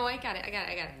know. No, I got it.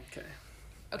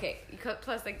 Okay.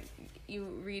 Plus, like, you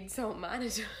read so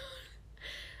monotone.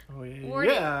 Oh, yeah.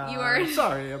 Warning, you are...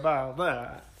 Sorry about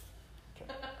that.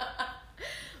 Okay.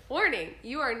 Warning,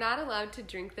 you are not allowed to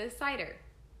drink this cider.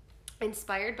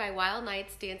 Inspired by wild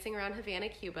nights dancing around Havana,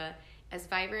 Cuba, as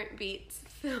vibrant beats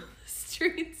fill the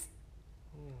streets.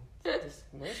 Nice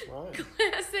rhyme.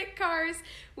 Classic cars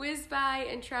whiz by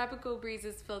and tropical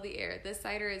breezes fill the air. This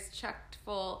cider is chock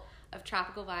full of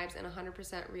tropical vibes and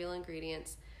 100% real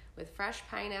ingredients, with fresh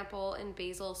pineapple and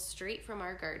basil straight from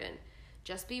our garden.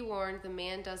 Just be warned, the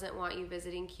man doesn't want you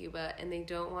visiting Cuba, and they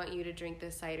don't want you to drink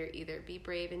this cider either. Be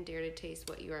brave and dare to taste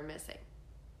what you are missing.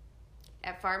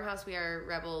 At Farmhouse, we are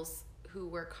rebels who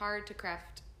work hard to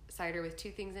craft cider with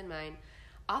two things in mind: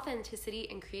 authenticity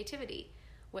and creativity.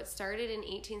 What started in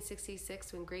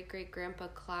 1866 when great-great-grandpa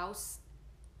Klaus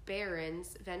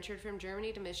Behrens ventured from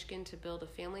Germany to Michigan to build a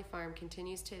family farm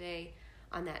continues today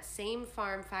on that same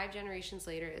farm 5 generations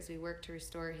later as we work to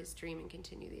restore his dream and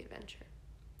continue the adventure.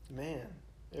 Man,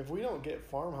 if we don't get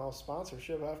Farmhouse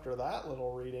sponsorship after that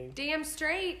little reading... Damn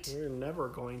straight! We're never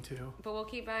going to. But we'll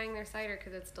keep buying their cider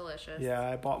because it's delicious. Yeah,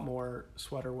 I bought more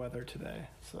sweater weather today,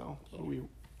 so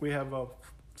we have a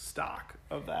stock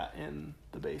of that in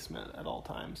the basement at all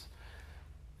times.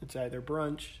 It's either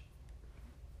brunch,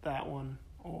 that one,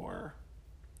 or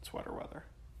sweater weather,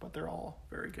 but they're all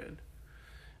very good.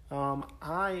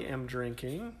 I am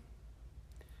drinking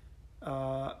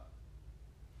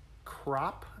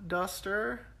Crop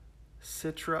Duster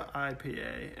Citra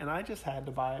IPA, and I just had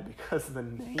to buy it because the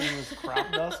name is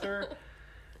Crop Duster,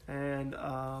 and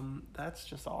that's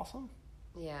just awesome.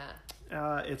 Yeah.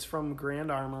 It's from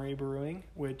Grand Armory Brewing,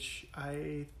 which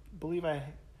I believe I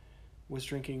was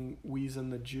drinking Wheezin'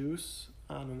 the Juice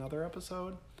on another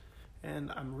episode,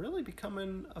 and I'm really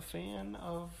becoming a fan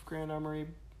of Grand Armory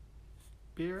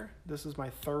beer. This is my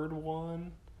third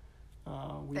one.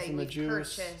 Wheezin' the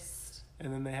Juice. Purchased.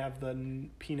 And then they have the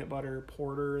peanut butter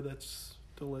porter that's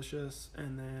delicious,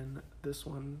 and then this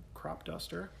one, Crop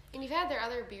Duster. And you've had their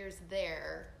other beers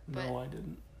there. But no, I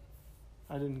didn't.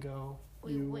 I didn't go.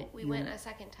 We went a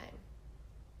second time.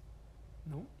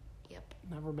 Nope. Yep.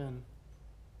 Never been.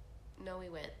 No, we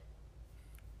went.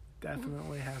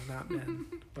 Definitely have not been.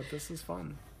 But this is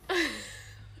fun.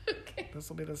 Okay. This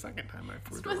will be the second time I've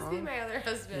proved it wrong. Supposed to be my other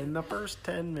husband. In the first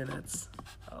 10 minutes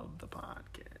of the podcast.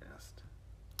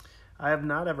 I have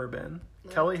not ever been.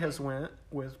 Okay. Kelly has went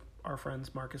with our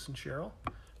friends Marcus and Cheryl,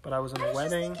 but I was in a wedding. I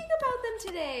was just thinking about them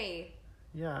today.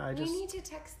 Yeah, we need to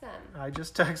text them. I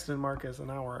just texted Marcus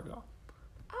an hour ago.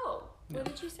 Oh, what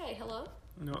did you say? Hello?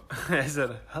 No, I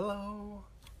said, hello,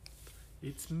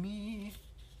 it's me.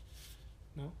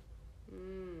 No?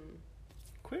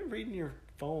 Quit reading your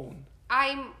phone.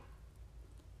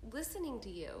 listening to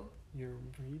you. You're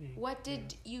reading. What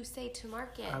did you say to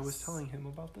Marcus? I was telling him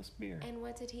about this beer. And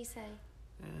what did he say?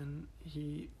 And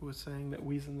he was saying that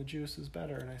Wheeze in the Juice is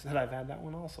better. And I said, I've had that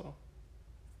one also.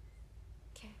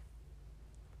 Okay.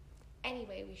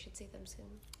 Anyway, we should see them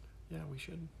soon. Yeah, we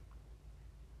should.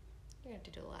 You're going to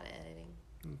have to do a lot of editing.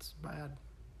 It's bad.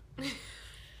 It's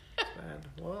bad.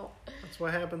 Well, that's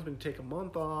what happens when you take a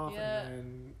month off Yeah. and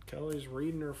then Kelly's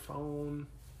reading her phone.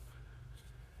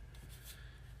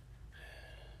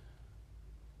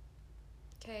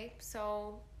 Okay,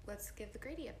 so let's give the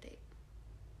Grady update.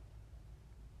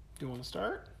 Do you want to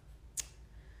start?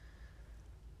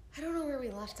 I don't know where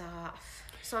we left off.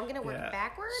 So I'm going to work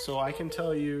backwards? So I can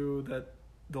tell you that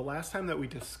the last time that we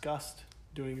discussed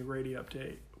doing a Grady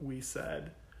update, we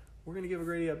said, we're going to give a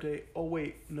Grady update. Oh,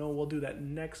 wait, no, we'll do that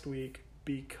next week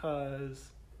because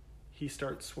he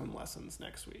starts swim lessons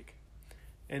next week.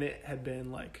 And it had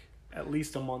been like at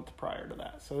least a month prior to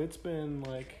that. So it's been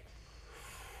like,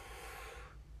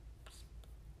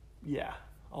 yeah,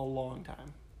 a long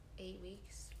time. 8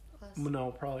 weeks plus?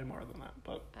 No, probably more than that,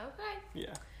 but Okay.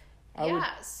 yeah.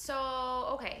 So,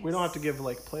 okay. We don't have to give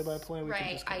like play-by-play. We can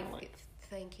Right, just kind of like...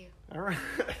 Thank you. All right.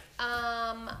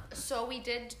 So we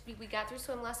got through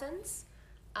swim lessons.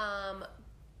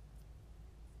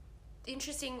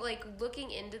 Interesting, like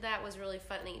looking into that was really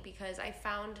funny because I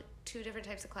found 2 different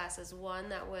types of classes. One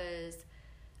that was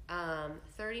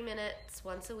 30 minutes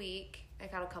once a week. I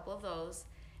found a couple of those.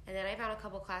 And then I found a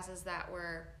couple classes that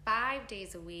were 5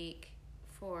 days a week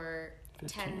for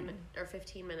 10 or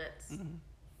 15 minutes. Mm-hmm.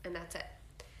 And that's it.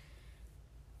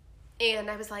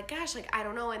 And I was like, gosh, like, I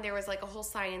don't know. And there was like a whole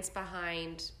science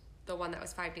behind the one that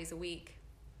was 5 days a week.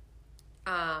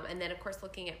 And then, of course,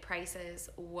 looking at prices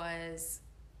was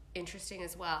interesting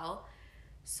as well.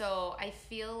 So I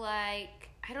feel like,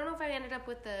 I don't know if I ended up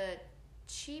with the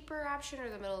cheaper option or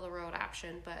the middle of the road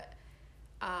option, but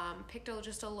picked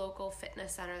just a local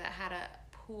fitness center that had a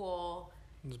pool.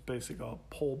 It's basically a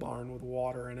pole barn with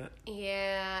water in it.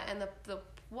 Yeah, and the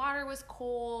water was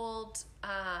cold.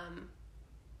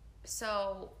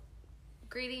 So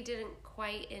Grady didn't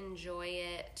quite enjoy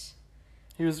it.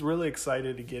 He was really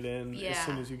excited to get in Yeah. as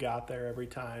soon as you got there every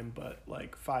time, but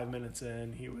like 5 minutes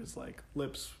in, he was like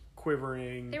lips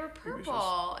quivering. They were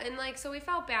purple, and like so we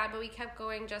felt bad, but we kept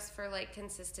going just for like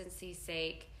consistency's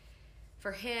sake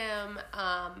for him.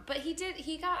 But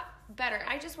he got better.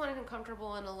 I just wanted him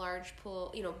comfortable in a large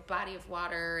pool, body of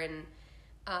water, and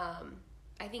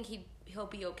I think he'll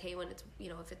be okay when it's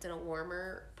if it's in a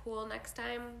warmer pool next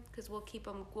time, because we'll keep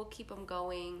him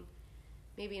going.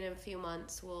 Maybe in a few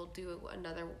months we'll do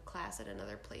another class at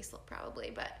another place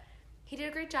probably, but he did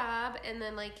a great job. And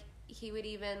then like he would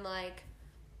even like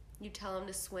you tell him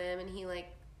to swim and he like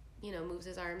moves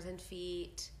his arms and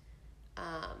feet,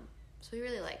 so he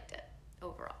really liked it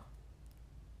overall.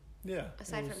 Yeah.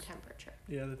 Aside from temperature.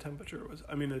 Yeah, the temperature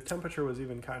was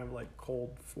even kind of like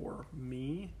cold for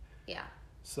me. Yeah.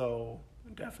 So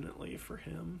definitely for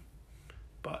him.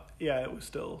 But yeah, it was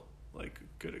still like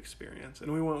a good experience.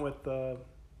 And we went with the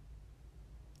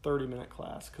 30-minute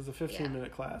class because the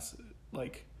 15-minute class,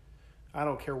 like, I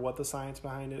don't care what the science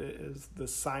behind it is. The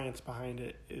science behind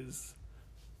it is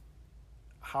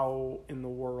how in the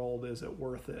world is it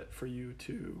worth it for you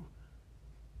to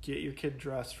get your kid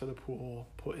dressed for the pool,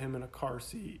 put him in a car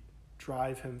seat,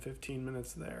 drive him 15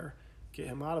 minutes there, get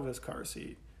him out of his car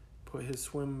seat, put his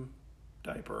swim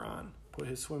diaper on, put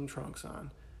his swim trunks on,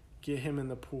 get him in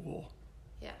the pool.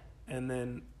 Yeah. And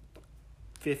then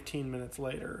 15 minutes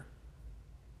later,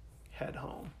 head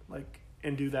home. Like,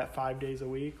 and do that 5 days a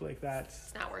week. Like, that's...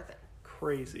 It's not worth it.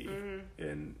 Crazy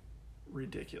and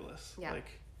ridiculous. Yeah.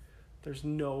 Like, there's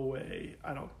no way...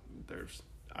 I don't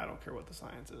care what the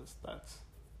science is. That's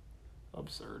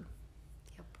absurd.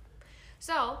 Yep.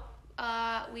 So,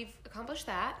 we've accomplished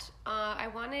that. I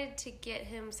wanted to get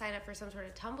him signed up for some sort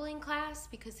of tumbling class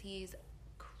because he's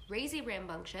crazy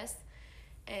rambunctious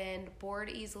and bored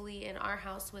easily in our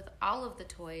house with all of the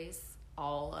toys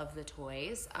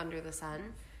under the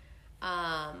sun.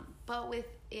 But with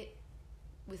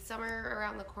summer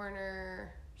around the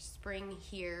corner, spring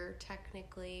here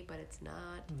technically, but it's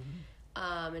not.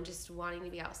 And just wanting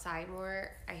to be outside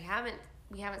more,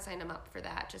 we haven't signed him up for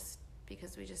that just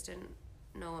because we just didn't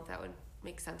know if that would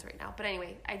make sense right now. But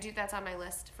anyway, that's on my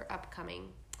list for upcoming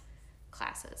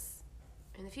classes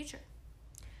in the future.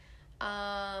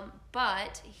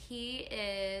 But he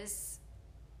is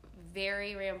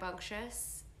very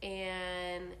rambunctious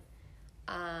and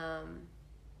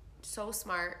so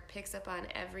smart, picks up on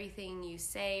everything you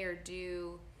say or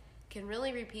do, can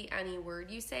really repeat any word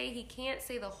you say. He can't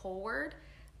say the whole word,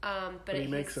 But he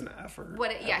makes an effort.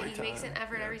 He makes an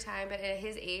effort every time. But at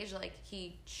his age, like,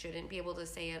 he shouldn't be able to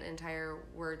say an entire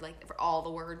word, like, for all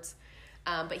the words.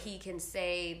 But he can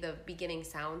say the beginning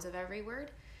sounds of every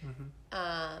word.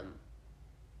 Mm-hmm.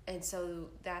 And so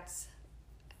that's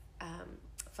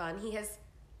fun. He has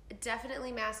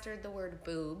definitely mastered the word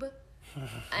boob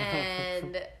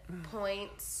and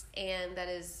points, and that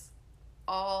is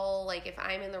all, like, if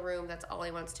I'm in the room, that's all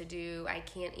he wants to do. I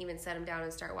can't even set him down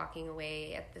and start walking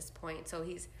away at this point. So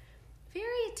he's very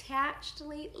attached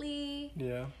lately.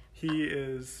 Yeah. He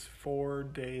is 4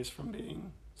 days from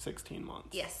being 16 months.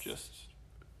 Yes. Just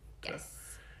to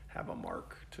have a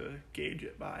mark to gauge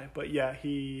it by. But yeah,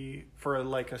 he, for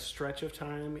like a stretch of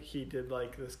time, he did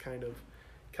like this kind of,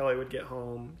 Kelly would get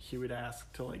home, he would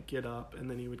ask to like get up, and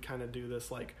then he would kind of do this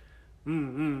like,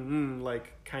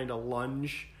 like kind of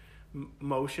lunge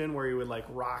motion where he would like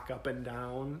rock up and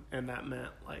down, and that meant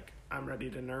like, I'm ready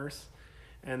to nurse.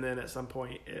 And then at some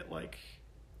point it like,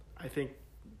 I think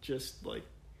just like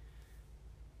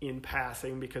in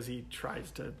passing, because he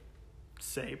tries to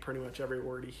say pretty much every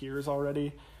word he hears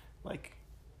already, like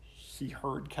he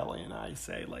heard Kelly and I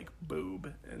say like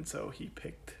boob, and so he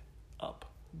picked up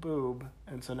boob,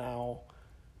 and so now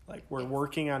like we're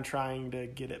working on trying to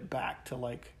get it back to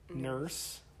like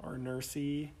nurse or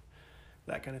nursey,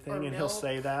 that kind of thing. And he'll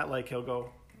say that, like he'll go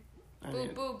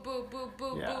boob, boob, boob, boob,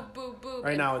 boob, boob, boob, boob.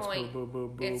 Right now it's boob, boob,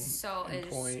 boob, boob. It's so,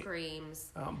 it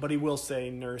screams. But he will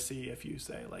say nursey if you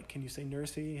say, like, can you say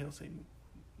nursey? He'll say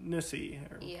nussy.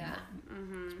 Or, yeah.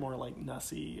 Mm-hmm. It's more like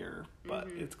nussy, but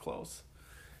it's close.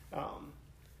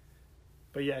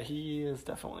 But yeah, he is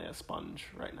definitely a sponge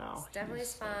right now. He's definitely a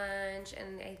sponge,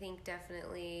 and I think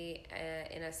definitely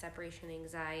in a separation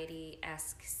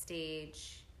anxiety-esque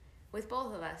stage with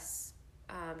both of us.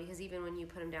 Because even when you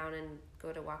put him down and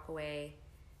go to walk away,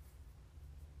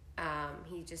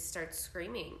 he just starts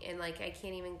screaming. And, like, I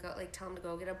can't even go, like, tell him to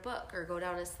go get a book or go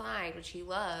down a slide, which he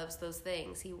loves, those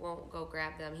things. He won't go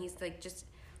grab them. He's, like, just,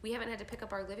 we haven't had to pick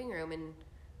up our living room in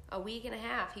a week and a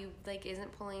half. He, like,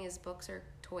 isn't pulling his books or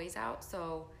toys out.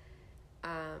 So,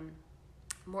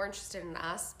 more interested in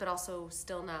us, but also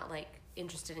still not, like,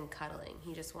 interested in cuddling.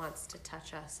 He just wants to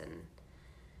touch us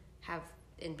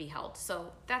and be held.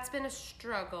 So that's been a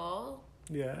struggle.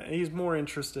 Yeah, he's more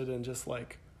interested in just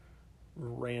like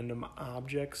random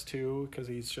objects too, because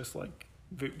he's just like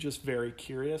just very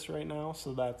curious right now.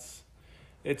 So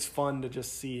it's fun to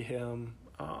just see him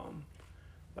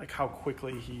like how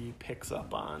quickly he picks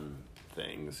up on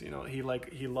things. You know, he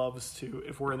loves to,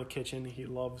 if we're in the kitchen, he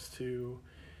loves to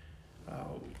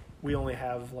we only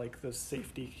have like the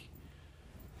safety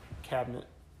cabinet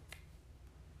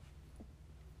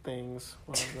things,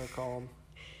 what are they called?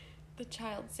 The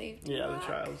child safety lock. The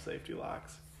child safety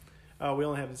locks. We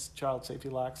only have child safety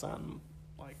locks on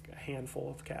like a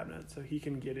handful of cabinets, so he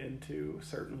can get into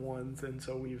certain ones, and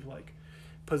so we've like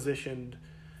positioned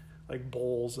like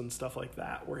bowls and stuff like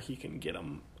that where he can get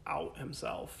them out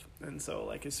himself. And so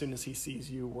like as soon as he sees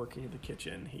you working in the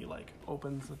kitchen, he like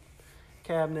opens the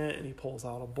cabinet and he pulls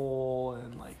out a bowl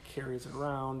and like carries it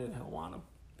around, and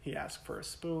he asks for a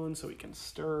spoon so he can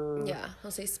stir. Yeah,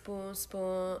 he'll say spoon,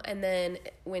 spoon. And then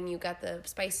when you got the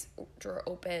spice drawer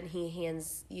open, he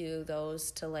hands you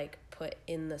those to, like, put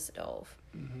in the stove.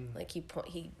 Mm-hmm. Like,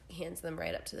 he hands them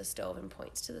right up to the stove and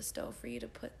points to the stove for you to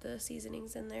put the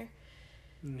seasonings in there.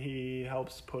 And he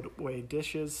helps put away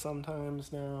dishes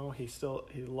sometimes now. He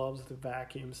loves the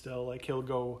vacuum still. Like,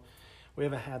 we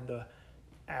haven't had the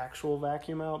actual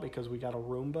vacuum out because we got a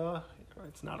Roomba.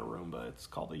 It's not a Roomba, it's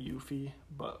called a Eufy,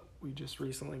 but we just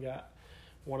recently got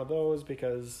one of those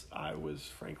because I was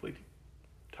frankly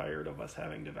tired of us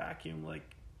having to vacuum like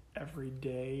every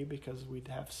day because we'd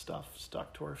have stuff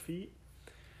stuck to our feet.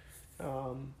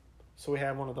 So we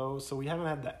had one of those. So we haven't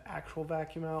had the actual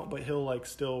vacuum out, but he'll like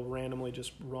still randomly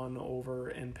just run over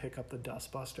and pick up the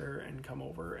dustbuster and come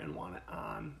over and want it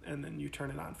on, and then you turn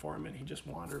it on for him and he just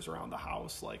wanders around the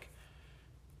house like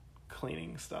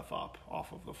cleaning stuff up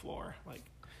off of the floor. Like,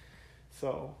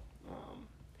 so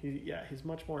he's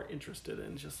much more interested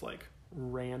in just like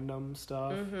random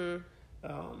stuff. Mm-hmm.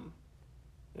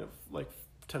 Like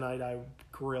tonight I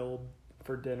grilled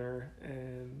for dinner,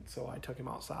 and so I took him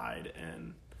outside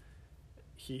and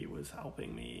he was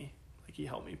helping me. Like, he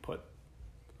helped me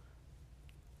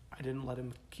I didn't let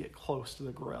him get close to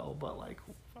the grill, but like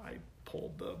I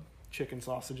pulled the chicken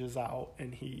sausages out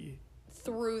and he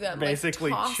threw them,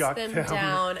 basically like, chucked them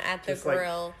down at the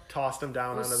grill. Like, tossed them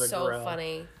down onto the so grill. So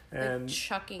funny. And like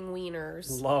chucking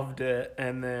wieners. Loved it.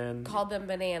 And then called them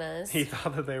bananas. He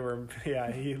thought that they were,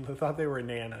 he thought they were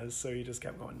nanas, so he just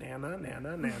kept going, nana,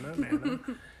 nana, nana, nana.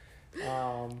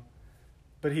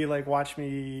 But he like watched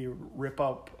me rip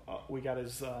up. We got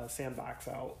his sandbox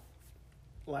out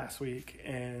last week,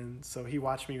 and so he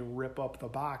watched me rip up the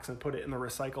box and put it in the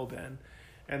recycle bin,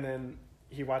 and then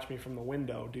he watched me from the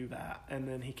window do that, and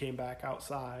then he came back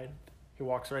outside. He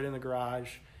walks right in the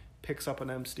garage, picks up an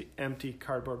empty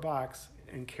cardboard box,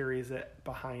 and carries it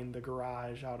behind the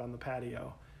garage out on the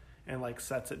patio, and like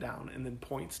sets it down, and then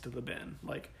points to the bin.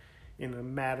 Like in a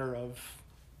matter of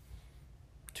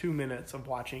 2 minutes of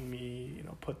watching me,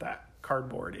 put that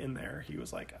cardboard in there, he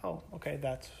was like, oh, okay,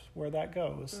 that's where that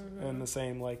goes. Mm-hmm. And the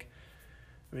same, like,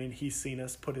 I mean, he's seen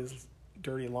us put his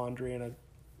dirty laundry in a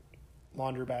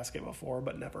laundry basket before,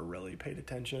 but never really paid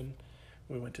attention.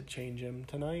 We went to change him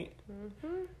tonight.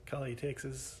 Mm-hmm. Kelly takes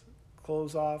his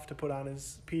clothes off to put on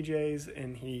his PJs,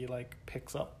 and he, like,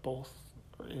 picks up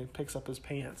his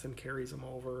pants and carries them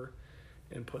over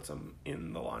and puts them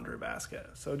in the laundry basket.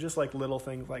 So just like little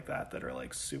things like that are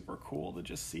like super cool to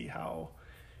just see how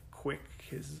quick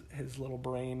his little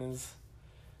brain is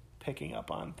picking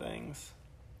up on things.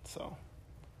 So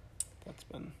that's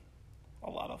been a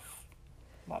lot of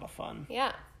fun.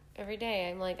 Yeah. Every day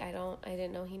I'm like, I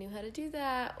didn't know he knew how to do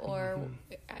that, or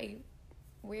mm-hmm.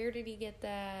 Where did he get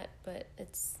that? But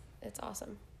it's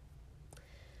awesome.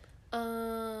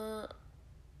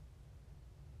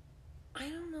 I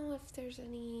don't know if there's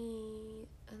any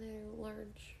other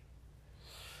large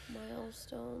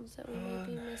milestones that we might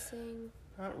be missing.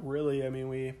 Not really. I mean,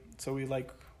 we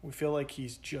feel like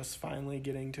he's just finally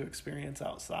getting to experience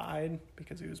outside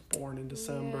because he was born in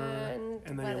December,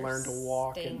 and then he learned to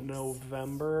walk in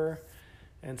November.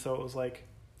 And so it was like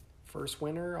first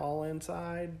winter all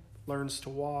inside, learns to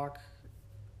walk,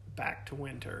 back to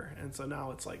winter. And so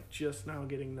now it's like just now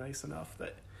getting nice enough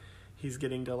that he's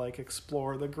getting to like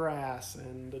explore the grass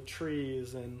and the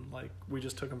trees, and like we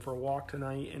just took him for a walk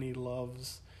tonight, and he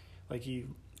loves, like, he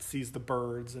sees the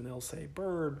birds and he'll say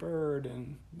bird, bird,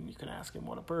 and you can ask him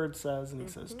what a bird says, and he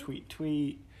says tweet,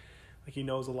 tweet. Like, he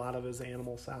knows a lot of his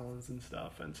animal sounds and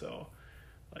stuff. And so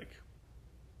like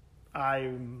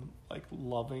I'm like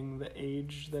loving the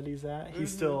age that he's at.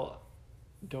 He's still,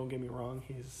 don't get me wrong,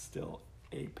 he's still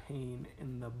a pain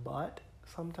in the butt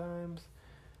sometimes,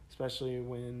 especially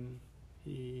when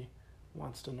he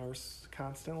wants to nurse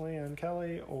constantly on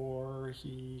Kelly, or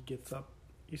he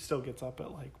still gets up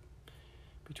at like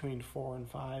between 4 and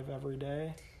 5 every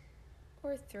day.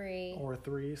 Or 3. Or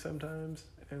 3 sometimes.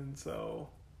 And so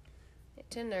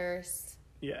to nurse.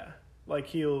 Yeah. Like,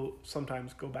 he'll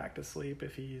sometimes go back to sleep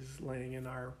if he's laying in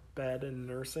our bed and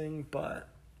nursing, but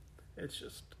it's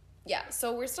just... Yeah,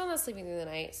 so we're still not sleeping through the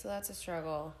night, so that's a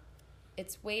struggle.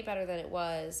 It's way better than it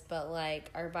was, but,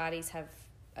 like, our bodies have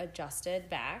adjusted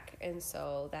back, and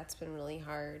so that's been really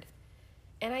hard.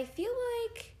 And I feel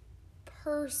like,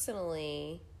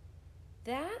 personally,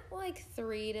 that, like,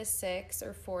 3 to 6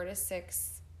 or 4 to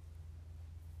 6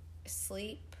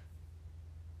 sleep,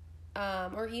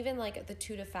 or even, like, the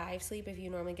 2 to 5 sleep if you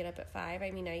normally get up at 5. I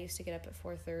mean, I used to get up at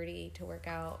 4:30 to work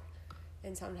out,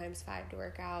 and sometimes 5 to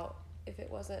work out if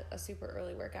it wasn't a super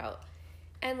early workout.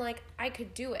 And, like, I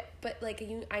could do it, but, like,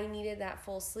 I needed that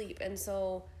full sleep. And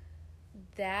so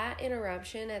that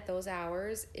interruption at those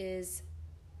hours is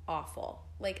awful.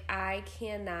 Like, I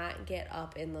cannot get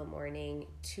up in the morning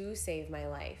to save my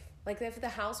life. Like, if the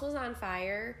house was on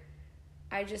fire,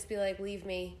 I'd just be like, leave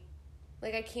me.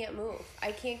 Like, I can't move.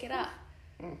 I can't get up.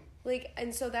 Like,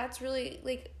 and so that's really,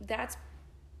 like, that's,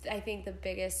 I think, the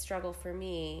biggest struggle for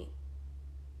me.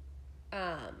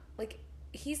 Like,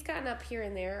 he's gotten up here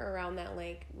and there around that,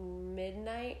 like,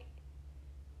 midnight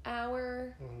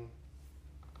hour. Mm-hmm.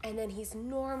 And then he's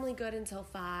normally good until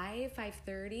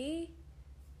 5:30.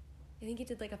 I think he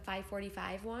did, like, a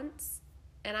 5:45 once.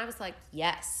 And I was like,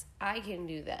 yes, I can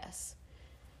do this.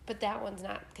 But that one's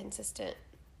not consistent.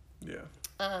 Yeah.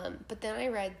 But then I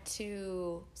read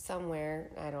somewhere,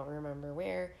 I don't remember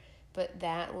where, but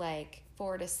that, like,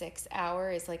 4 to 6 hour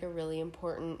is, like, a really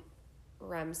important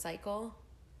REM cycle.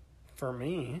 For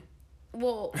me.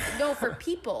 Well, no, for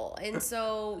people. And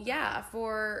so, yeah,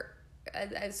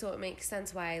 so it makes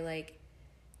sense why, like,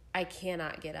 I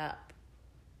cannot get up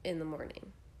in the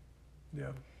morning.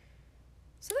 Yeah.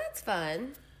 So that's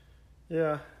fun.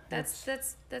 Yeah.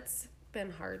 That's been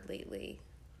hard lately.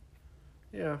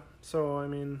 Yeah. So, I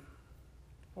mean,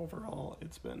 overall,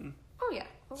 it's been... Oh, yeah.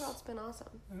 Overall, it's been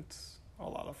awesome. It's a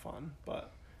lot of fun.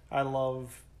 But I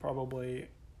love probably...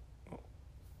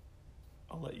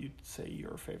 I'll let you say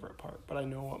your favorite part. But I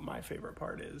know what my favorite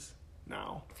part is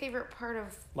now. Favorite part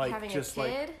of like, having just a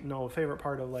kid? Like, no, favorite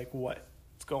part of, like,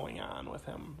 what's going on with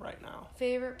him right now.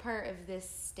 Favorite part of this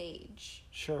stage?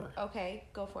 Sure. Okay,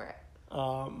 go for it.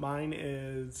 Mine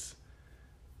is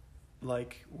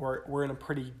like we're in a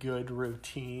pretty good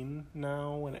routine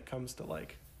now when it comes to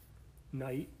like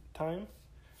night time.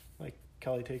 Like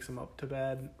Kelly takes him up to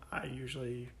bed. I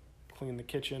usually clean the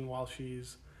kitchen while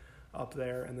she's up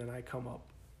there, and then I come up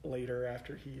later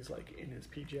after he's like in his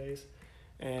PJs.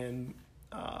 And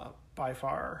by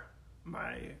far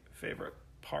my favorite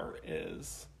part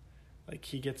is like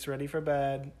he gets ready for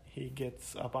bed, he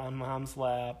gets up on mom's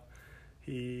lap,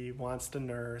 he wants to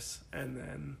nurse, and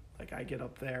then like I get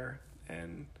up there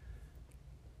and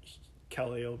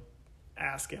Kelly will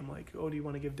ask him like, oh, do you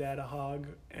want to give dad a hug?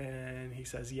 And he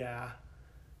says yeah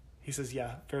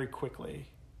very quickly.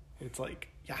 It's like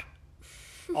yeah,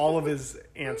 all of his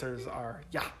answers are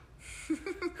yeah.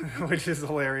 Which is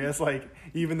hilarious. Like,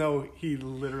 even though he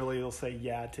literally will say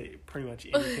yeah to pretty much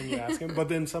anything you ask him, but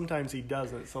then sometimes he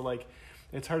doesn't. So like,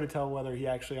 it's hard to tell whether he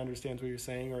actually understands what you're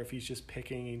saying or if he's just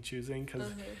picking and choosing, because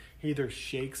he either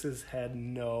shakes his head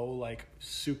no, like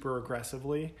super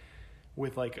aggressively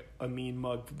with like a mean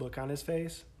mug look on his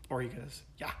face, or he goes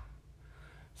yeah.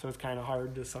 So it's kind of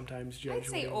hard to sometimes judge. I'd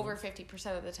say over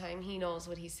 50% of the time he knows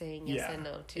what he's saying yes and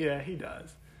no to. Yeah, he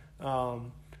does.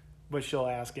 But she'll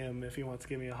ask him if he wants to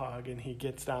give me a hug, and he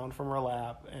gets down from her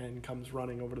lap and comes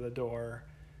running over to the door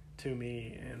to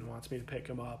me and wants me to pick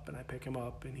him up, and I pick him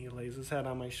up, and he lays his head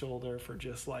on my shoulder for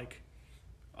just like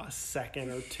a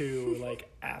second or two, like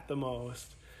at the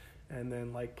most, and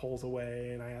then like pulls away,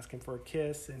 and I ask him for a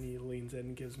kiss, and he leans in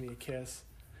and gives me a kiss,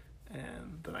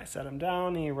 and then I set him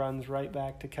down, and he runs right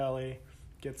back to Kelly,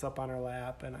 gets up on her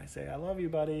lap, and I say, I love you,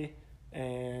 buddy,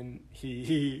 and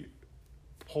he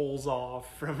pulls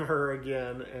off from her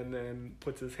again and then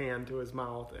puts his hand to his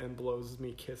mouth and blows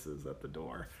me kisses at the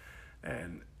door.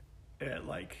 And it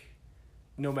like,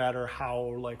 no matter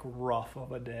how like rough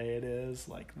of a day it is,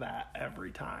 like that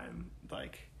every time,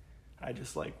 like I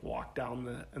just like walk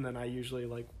down and then I usually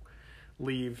like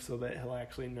leave so that he'll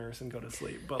actually nurse and go to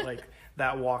sleep. But like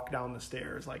that walk down the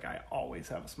stairs, like I always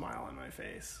have a smile on my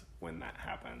face when that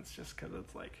happens, just because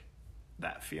it's like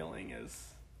that feeling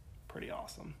is pretty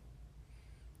awesome.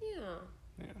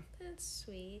 Yeah. That's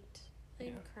sweet.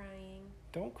 I'm crying.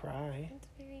 Don't cry. That's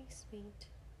very sweet.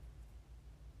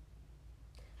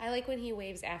 I like when he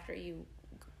waves after you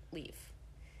leave.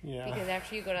 Yeah. Because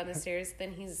after you go down the stairs,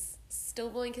 then he's still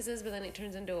blowing kisses, but then it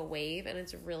turns into a wave, and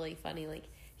it's really funny. Like,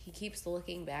 he keeps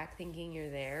looking back thinking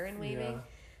you're there and waving.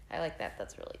 Yeah. I like that.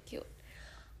 That's really cute.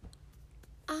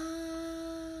 I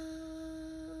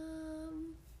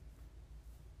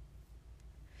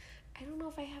don't know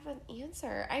if I have an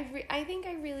answer. I think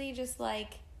I really just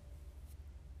like...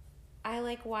 I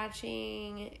like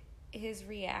watching his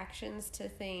reactions to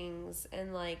things,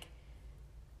 and like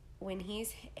when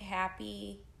he's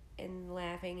happy and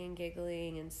laughing and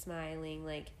giggling and smiling,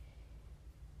 like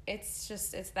that's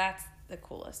the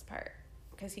coolest part,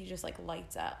 because he just like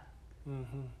lights up.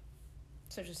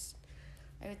 So just,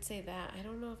 I would say that. I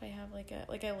don't know if I have I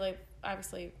like,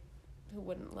 obviously who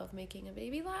wouldn't love making a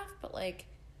baby laugh, but like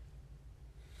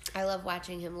I love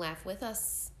watching him laugh with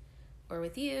us or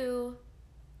with you.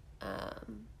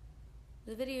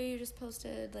 The video you just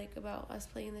posted, like, about us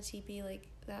playing the teepee, like,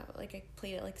 that, like, I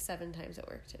played it, like, 7 times at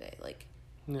work today, like,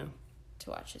 to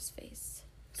watch his face.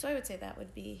 So I would say that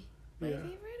would be my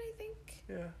favorite, I think.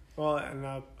 Yeah. Well, and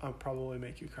I'll probably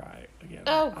make you cry again.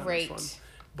 Oh, great. This one.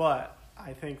 But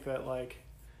I think that, like,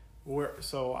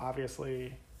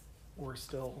 obviously we're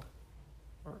still,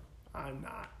 or I'm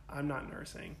not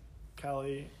nursing.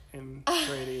 Kelly and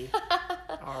Brady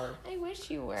are. I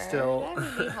wish you were. Still. That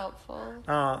would be helpful.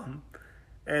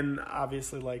 And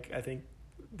obviously, like, I think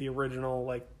the original,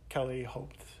 like, Kelly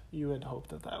you had hoped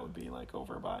that would be, like,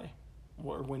 over by,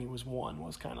 when he was 1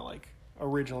 was kind of, like,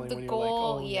 originally when you were like,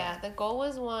 oh, yeah. The goal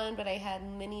was 1, but I had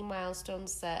many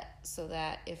milestones set so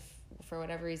that if, for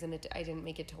whatever reason, I didn't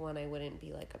make it to 1, I wouldn't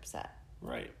be, like, upset.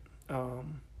 Right.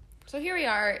 So here we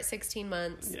are, 16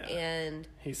 months, and...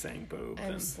 He's saying boob.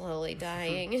 I'm slowly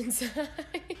dying inside.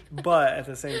 But at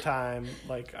the same time,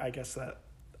 like,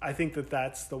 I think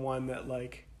that's the one that,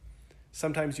 like,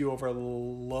 sometimes you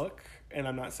overlook, and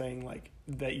I'm not saying, like,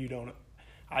 that you don't...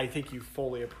 I think you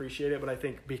fully appreciate it, but I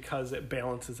think because it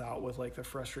balances out with, like, the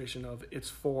frustration of it's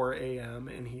 4 a.m.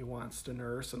 and he wants to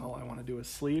nurse and all I want to do is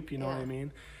sleep, you know what I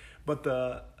mean? But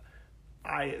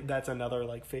that's another,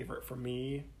 like, favorite for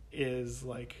me is,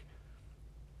 like...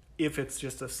 If it's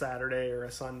just a Saturday or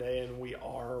a Sunday and we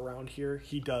are around here,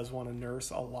 he does want to nurse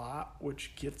a lot,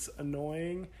 which gets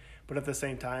annoying. But at the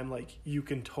same time, like, you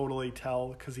can totally tell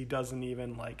because he doesn't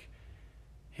even, like,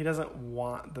 he doesn't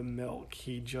want the milk.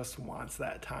 He just wants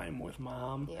that time with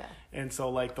mom. Yeah. And so,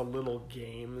 like, the little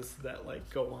games that, like,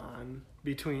 go on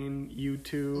between you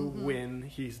two when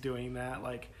he's doing that,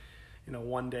 like,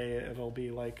 one day it'll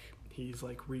be like he's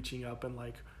like reaching up and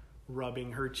like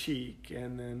rubbing her cheek,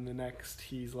 and then the next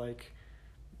he's like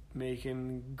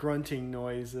making grunting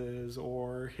noises,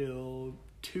 or he'll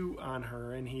toot on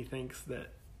her, and he thinks that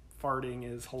farting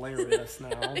is hilarious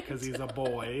now because he's a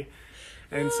boy.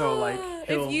 And so like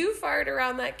if you fart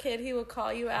around that kid, he will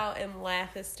call you out and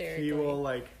laugh hysterically. He will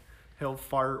like he'll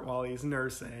fart while he's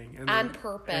nursing and on then,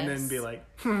 purpose, and then be like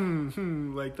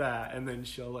like that, and then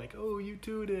she'll like, oh, you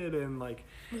tooted, and like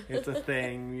it's a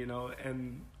thing,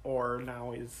 and or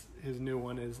now his new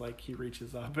one is like he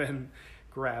reaches up and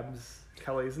grabs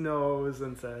Kelly's nose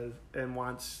and says and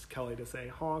wants Kelly to say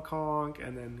honk honk,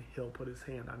 and then he'll put his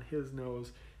hand on his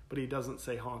nose, but he doesn't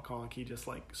say honk honk, he just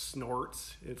like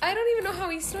snorts. It's I don't even know how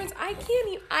he snorts. I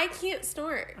can't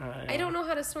snort. I don't know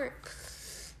how to snort.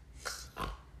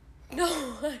 No,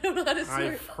 I don't know how to snort.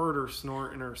 I've heard her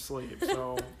snort in her sleep,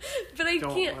 so but I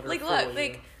can't. Like, look,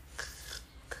 like.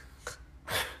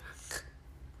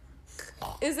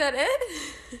 Is that it?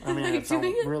 I mean, it's a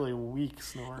really weak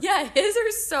snort. Yeah, his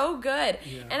are so good.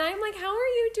 Yeah. And I'm like, how are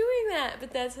you doing that?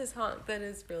 But that's his honk. That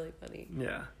is really funny.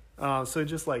 Yeah. So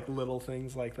just like little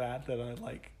things like that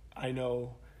I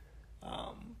know.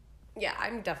 Yeah,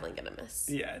 I'm definitely gonna miss.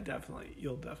 Yeah, definitely.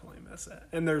 You'll definitely miss it.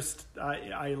 And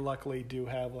I luckily do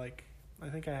have like, I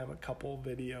think I have a couple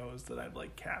videos that I've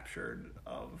like captured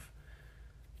of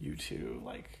you two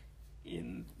like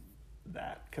in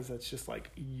that, because it's just like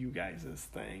you guys'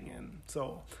 thing. And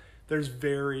so there's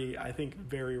I think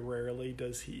very rarely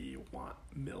does he want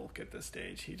milk at this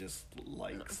stage. He just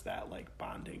likes that like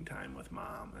bonding time with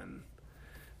mom. And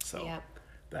so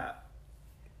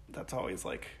that's always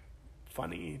like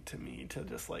funny to me to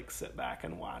just like sit back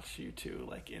and watch you two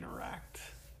like interact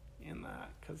in that,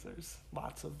 because there's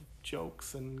lots of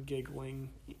jokes and giggling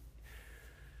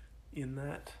in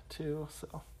that too.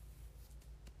 So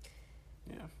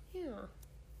yeah,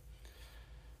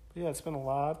 but yeah, it's been a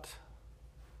lot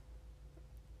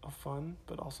of fun,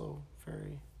 but also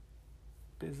very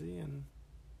busy and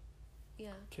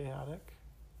chaotic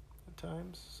at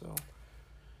times. So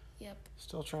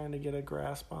still trying to get a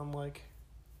grasp on like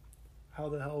how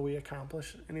the hell we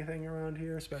accomplish anything around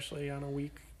here, especially on a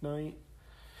weeknight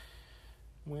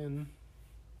when.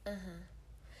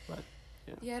 But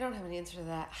yeah, I don't have an answer to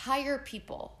that. Hire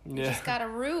people. We Yeah. just got a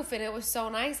roof, and it was so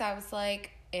nice. I was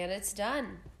like, and it's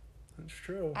done. That's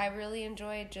true. I really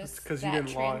enjoyed just 'cause you that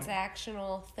didn't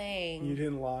transactional thing. You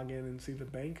didn't log in and see the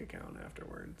bank account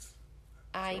afterwards.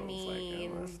 I So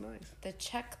mean, it's like, oh, that's nice. the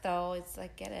check though, it's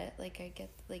like I get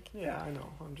like Yeah, I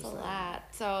know. I'm just a saying. lot.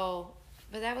 So,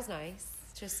 but that was nice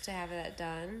just to have that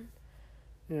done.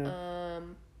 Yeah.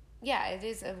 Yeah, it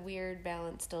is a weird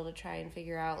balance still to try and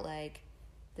figure out like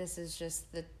this is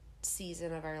just the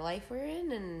season of our life we're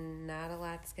in, and not a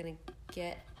lot's gonna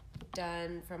get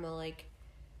done from a like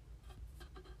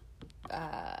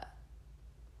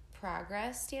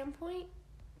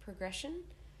progression,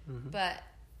 but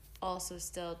also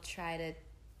still try to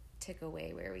tick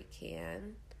away where we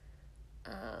can.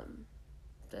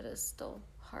 That is still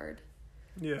hard.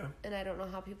 Yeah. And I don't know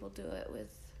how people do it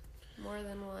with more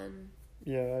than one.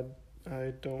 Yeah,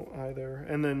 I don't either.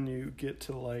 And then you get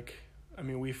to like, I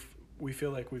mean, we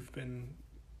feel like we've been,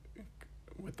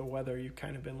 with the weather, you've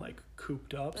kind of been like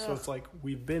cooped up. So it's like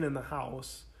we've been in the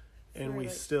house and we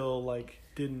still like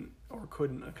didn't or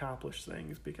couldn't accomplish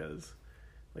things because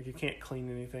like you can't clean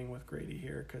anything with Grady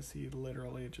here because he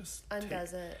literally just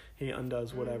undoes it. He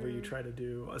undoes whatever you try to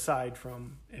do, aside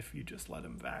from if you just let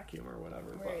him vacuum or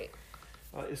whatever. Right.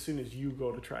 But as soon as you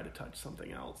go to try to touch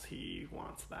something else, he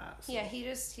wants that. So. Yeah,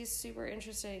 he's super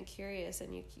interested and curious,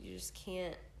 and you just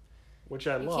can't. Which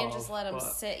I love. You can't just let him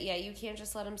sit. Yeah, you can't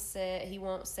just let him sit. He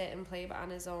won't sit and play on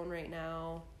his own right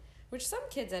now, which some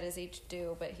kids at his age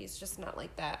do, but he's just not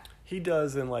like that. He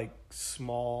does in like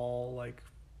small like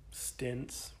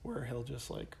stints where he'll just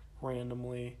like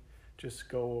randomly just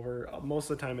go over. Most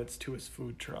of the time it's to his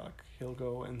food truck. He'll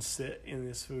go and sit in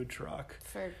his food truck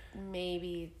for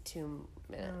maybe 2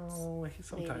 minutes. Oh,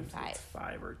 sometimes maybe 5. It's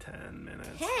 5 or 10 minutes.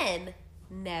 10?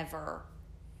 Never.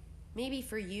 Maybe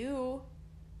for you.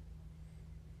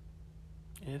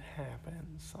 It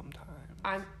happens sometimes.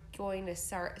 I'm going to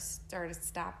start a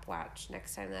stopwatch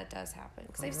next time that does happen,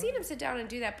 because I've seen him sit down and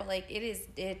do that, but like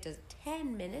it does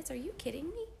 10 minutes. Are you kidding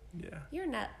me? Yeah. You're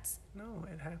nuts. No,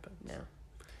 it happens. No.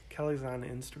 Kelly's on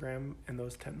Instagram and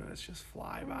those 10 minutes just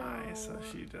fly by. So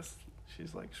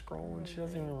she's like scrolling. She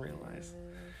doesn't even realize.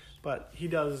 But he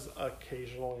does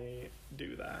occasionally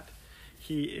do that.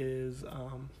 He is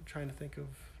trying to think of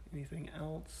anything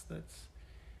else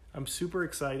I'm super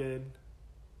excited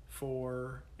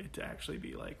for it to actually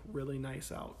be like really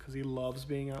nice out, because he loves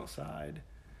being outside.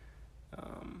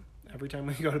 Every time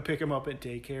we go to pick him up at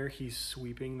daycare, he's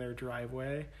sweeping their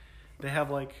driveway. They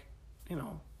have like,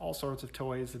 all sorts of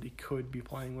toys that he could be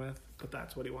playing with, but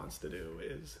that's what he wants to do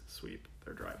is sweep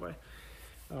their driveway.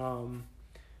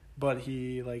 But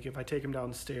he, like, if I take him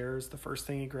downstairs, the first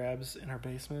thing he grabs in our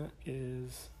basement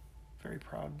is, very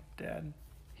proud dad,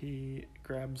 he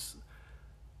grabs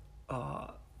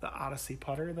the Odyssey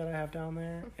putter that I have down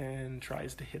there and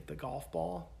tries to hit the golf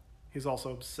ball. He's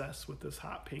also obsessed with this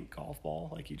hot pink golf ball.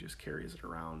 Like, he just carries it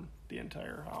around the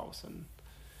entire house and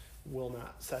will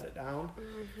not set it down.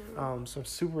 Mm-hmm. So I'm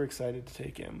super excited to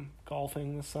take him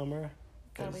golfing this summer.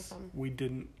 That'll be fun. We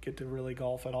didn't get to really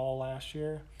golf at all last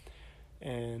year.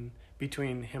 And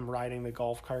between him riding the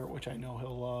golf cart, which I know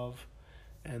he'll love,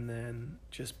 and then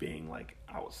just being, like,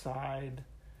 outside,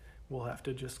 we'll have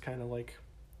to just kind of, like,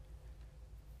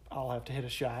 I'll have to hit a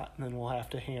shot, and then we'll have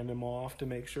to hand him off to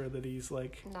make sure that he's,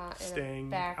 like, not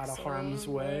staying out of harm's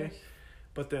way.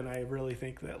 But then I really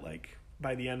think that, like,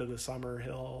 by the end of the summer,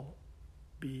 I'm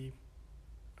going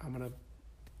to,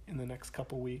 in the next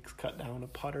couple weeks, cut down a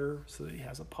putter so that he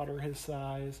has a putter his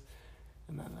size.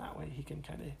 And then that way he can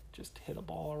kind of just hit a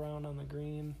ball around on the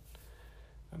green.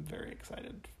 I'm very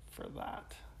excited for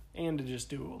that. And to just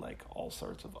do, like, all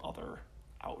sorts of other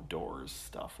outdoors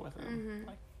stuff with him. Mm-hmm.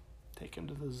 Like, take him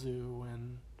to the zoo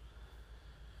and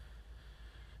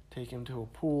take him to a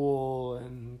pool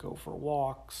and go for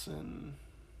walks and...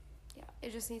 Yeah,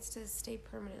 it just needs to stay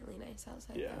permanently nice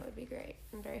outside. Yeah. That would be great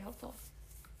and very helpful.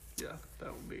 Yeah,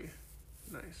 that would be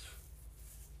nice.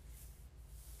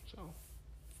 So,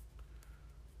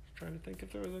 trying to think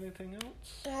if there was anything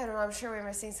else. I don't know. I'm sure we're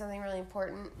missing something really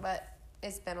important, but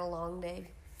it's been a long day.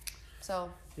 So.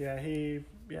 Yeah, he's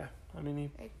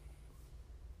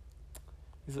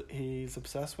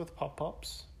obsessed with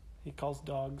pup-pups. He calls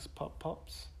dogs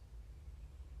pup-pups.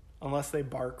 Unless they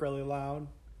bark really loud.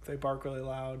 If they bark really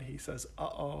loud, he says,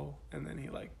 uh-oh, and then he,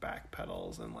 like,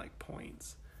 backpedals and, like,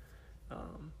 points.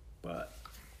 But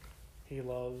he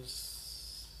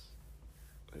loves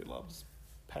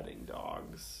petting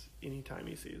dogs. Anytime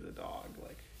he sees a dog,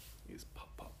 like, he's pup,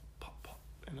 pup, pup, pup.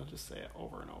 And he'll just say it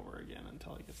over and over again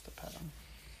until he gets to pet him.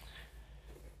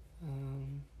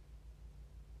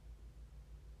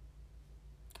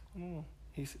 I don't know.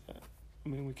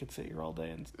 We could sit here all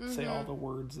day and say all the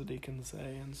words that he can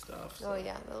say and stuff. So. Oh,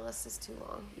 yeah, the list is too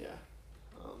long. Yeah.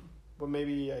 But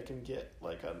maybe I can get,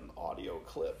 like, an audio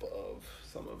clip of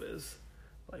some of his,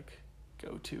 like,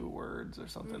 go-to words or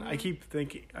something.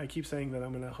 Mm-hmm. I keep saying that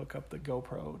I'm going to hook up the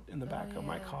GoPro in the back of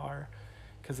my car,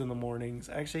 because in the mornings,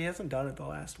 actually he hasn't done it the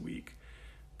last week,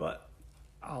 but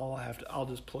I'll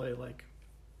just play, like,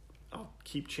 I'll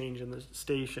keep changing the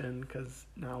station, because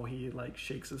now he, like,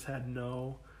 shakes his head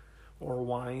no or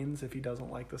whines if he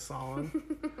doesn't like the song.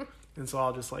 And so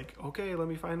I'll just, like, okay, let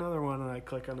me find another one, and I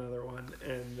click another one,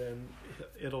 and then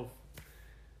it'll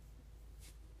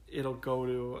go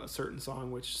to a certain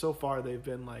song, which so far they've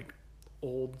been, like,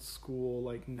 old school,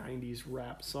 like, 90s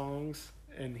rap songs,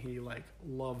 and he, like,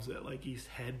 loves it. Like, he's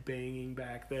head banging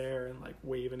back there and, like,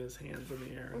 waving his hands in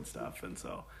the air and stuff. And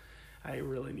so I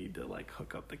really need to, like,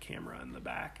 hook up the camera in the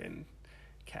back and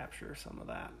capture some of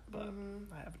that, but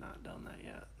I have not done that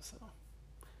yet, so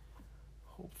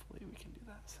hopefully we can do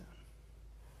that soon.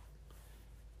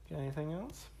 Got anything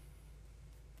else?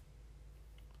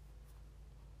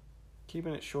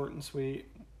 Keeping it short and sweet.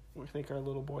 We think our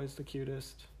little boy's the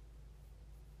cutest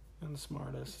and the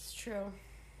smartest. It's true.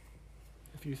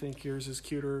 If you think yours is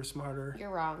cuter or smarter, you're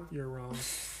wrong. You're wrong.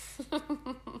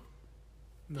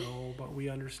 No, but we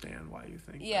understand why you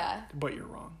think that. But you're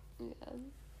wrong. Yeah.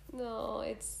 No,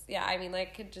 it's... Yeah, I mean, I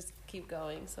could just keep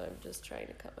going, so I'm just trying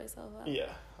to cut myself out.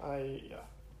 Yeah.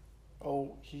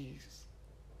 Oh, he's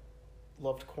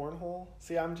loved cornhole.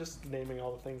 See, I'm just naming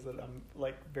all the things that I'm,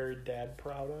 like, very dad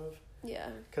proud of. Yeah.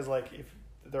 Because, like, if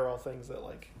they're all things that,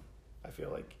 like, I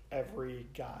feel like every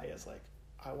guy is like,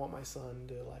 I want my son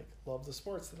to, like, love the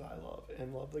sports that I love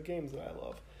and love the games that I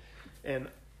love. And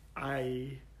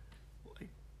I, like,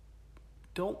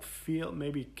 don't feel,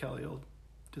 maybe Kelly will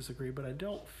disagree, but I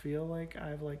don't feel like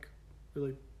I've, like,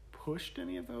 really pushed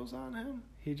any of those on him.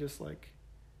 He just, like,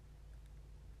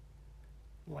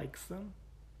 likes them.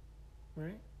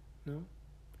 Right? No?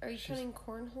 Are you counting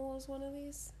cornhole as one of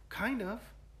these? Kind of.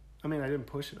 I mean, I didn't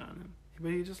push it on him,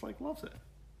 but he just, like, loves it.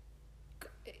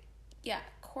 Yeah,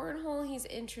 cornhole he's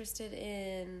interested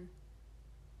in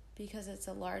because it's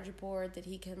a large board that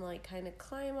he can, like, kind of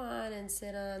climb on and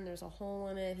sit on. There's a hole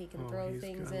in it. He can throw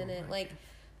things in it. Like,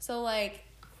 so, like,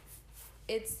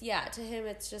 it's, to him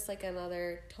it's just, like,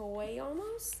 another toy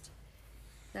almost.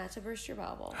 Not to burst your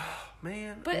bubble.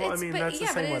 Man. But well, I mean, that's the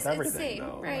same with everything,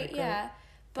 though. Right, like, yeah. Right?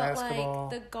 But Basketball,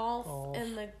 like the golf golf.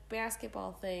 and the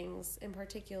basketball things in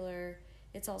particular,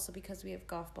 it's also because we have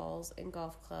golf balls and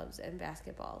golf clubs and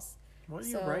basketballs. What are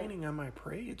you So, writing on my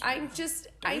page? I'm just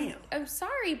I'm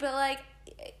sorry, but like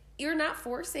you're not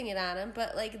forcing it on him,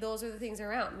 but like those are the things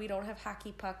around. We don't have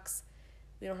hockey pucks,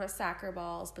 we don't have soccer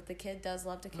balls, but the kid does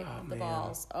love to kick the man.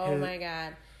 balls. Oh my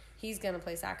god, he's gonna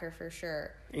play soccer for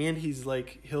sure. And he's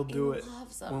like, he'll do it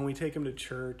loves them. when we take him to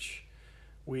church.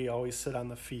 We always sit on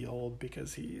the field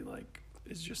because he like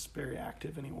is just very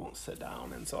active and he won't sit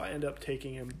down. And so I end up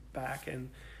taking him back, and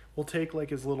we'll take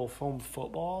like his little foam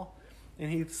football,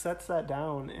 and he sets that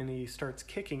down and he starts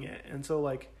kicking it. And so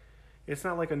like, it's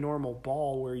not like a normal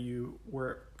ball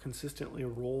where it consistently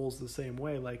rolls the same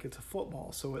way. Like it's a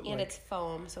football, so it It's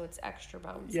foam, so it's extra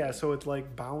bouncy. Yeah, so it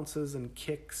like bounces and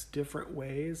kicks different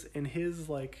ways, and his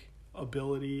like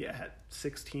ability at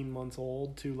 16 months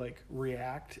old to like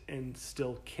react and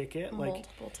still kick it like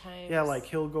multiple times. Yeah, like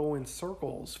he'll go in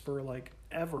circles for like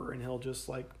ever, and he'll just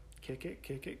like kick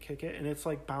it, and it's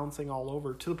like bouncing all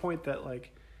over to the point that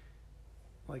like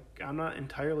I'm not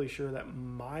entirely sure that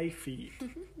my feet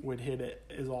would hit it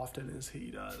as often as he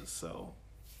does. So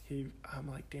I'm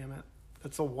like, damn it,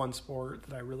 that's the one sport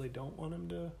that I really don't want him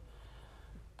to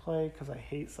play because I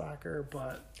hate soccer.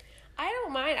 But I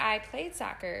don't mind. I played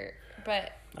soccer,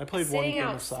 but I played one sitting game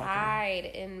of soccer. outside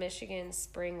in Michigan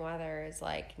spring weather is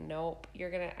like, nope.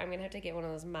 I'm gonna have to get one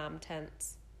of those mom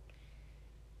tents.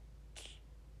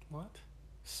 What?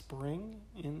 Spring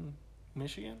in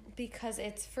Michigan? Because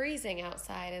it's freezing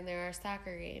outside and there are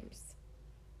soccer games.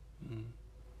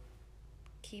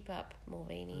 Keep up,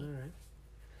 Mulvaney. All right.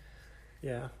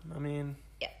 Yeah, I mean,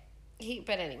 Yeah.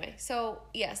 But anyway, so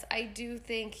yes, I do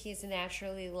think he's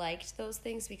naturally liked those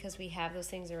things because we have those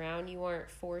things around. You aren't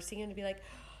forcing him to be like,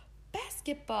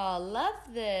 basketball, love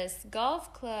this,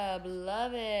 golf club,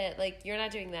 love it. Like, you're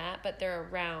not doing that, but they're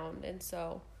around, and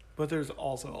so. but there's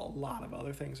also a lot of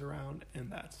other things around,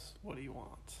 and that's what he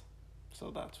wants. So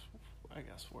that's, I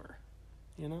guess, where,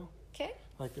 Okay.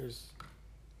 like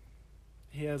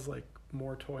he has like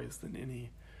more toys than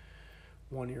any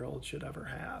 1-year-old should ever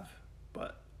have,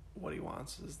 but what he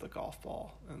wants is the golf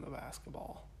ball and the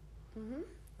basketball. Mm-hmm.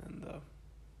 And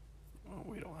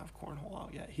we don't have cornhole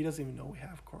out yet. He doesn't even know we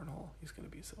have cornhole. He's going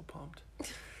to be so pumped.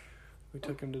 We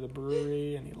took him to the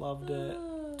brewery and he loved it.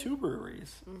 2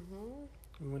 breweries.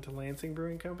 Mm-hmm. We went to Lansing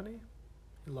Brewing Company.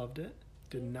 He loved it.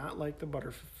 Did not like the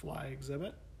butterfly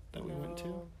exhibit that we went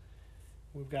to.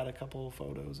 We've got a couple of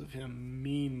photos of him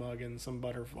mean mugging some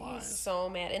butterflies. He's so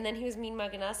mad. And then he was mean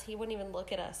mugging us. He wouldn't even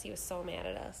look at us. He was so mad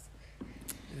at us.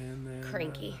 And then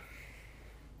Cranky.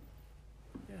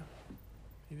 Yeah.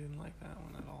 He didn't like that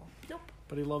one at all. Nope.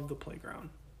 But he loved the playground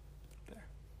there.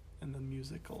 And the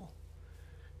musical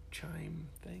chime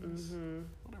things. Mm-hmm.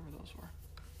 Whatever those were.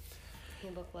 He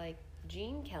looked like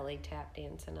Gene Kelly tap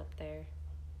dancing up there.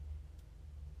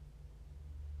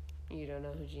 You don't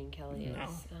know who Gene Kelly is? No.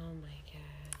 Oh my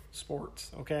god.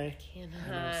 Sports, okay? I know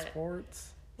Cannot.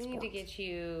 sports. We need to get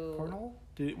you.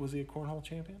 Cornhole? Was he a cornhole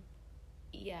champion?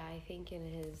 Yeah, I think in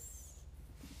his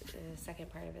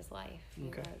second part of his life he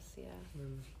Okay. was. Yeah.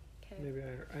 Then Okay. maybe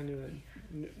I knew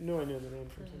that. No, I knew the name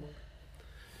from somewhere.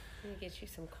 Let me get you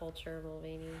some culture,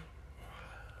 Mulvaney.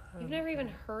 You've never even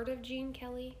heard of Gene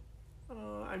Kelly?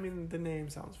 I mean, the name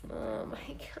sounds familiar. Oh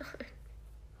my god.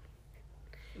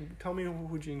 Tell me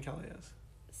who Gene Kelly is.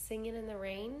 Singing in the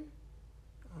Rain?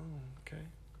 Oh, okay.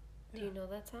 Do you know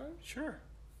that song? Sure.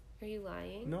 Are you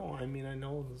lying? No, I mean, I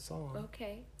know the song.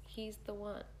 Okay. He's the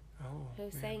one Oh, who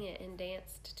man. sang it and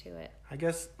danced to it. I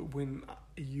guess when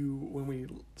we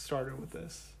started with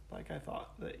this, like, I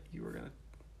thought that you were gonna.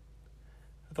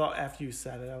 I thought after you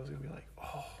said it, I was gonna be like,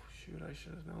 "Oh shoot, I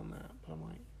should have known that." But I'm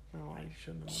like, no, I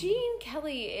shouldn't have. Gene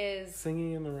Kelly is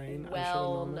Singing in the Rain.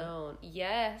 well known.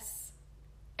 Yes.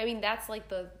 I mean, that's like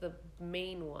the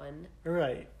main one.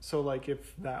 Right. So, like,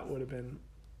 if that would have been,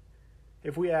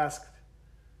 if we asked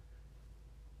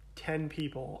 10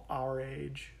 people our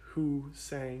age who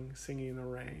sang "Singing in the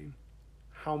Rain,"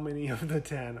 how many of the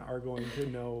 10 are going to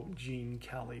know Gene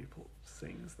Kelly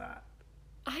sings that?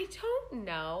 I don't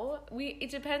know. It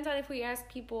depends on if we ask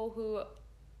people who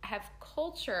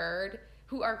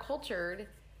are cultured.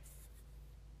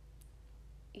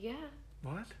 Yeah.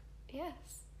 What?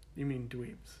 Yes. You mean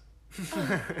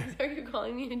dweebs? Are you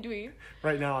calling me a dweeb?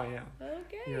 Right now I am.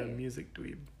 Okay. You're a music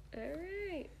dweeb. All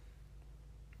right.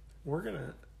 We're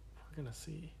gonna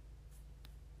see.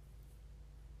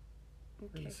 We're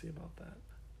Okay. gonna see about that.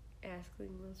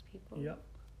 Asking those people. Yep.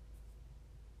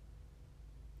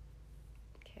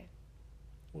 Okay.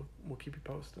 We'll keep you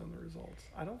posted on the results.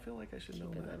 I don't feel like I should know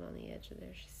Keeping that. them on the edge of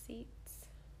their seats.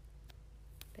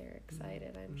 They're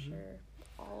excited, I'm sure.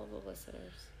 All of the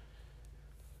listeners.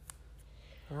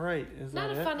 All right. Is Not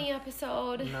that a it? funny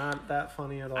episode. Not that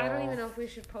funny at all. I don't even know if we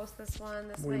should post this one.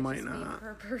 This We might might just not. be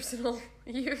for personal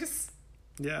use.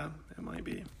 Yeah, it might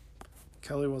be.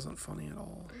 Kelly wasn't funny at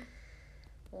all.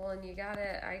 Well, and you got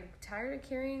it. I'm tired of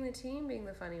carrying the team being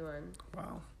the funny one.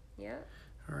 Wow. Yeah.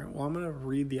 All right. Well, I'm going to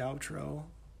read the outro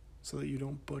so that you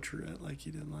don't butcher it like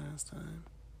you did last time.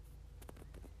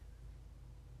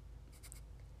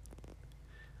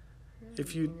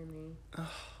 If you... Mean to me.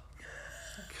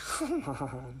 Come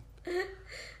on.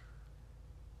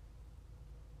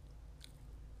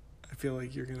 I feel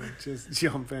like you're going to just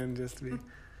jump in just to be... I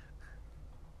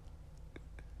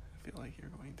feel like you're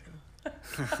going to.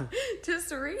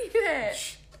 Just read it.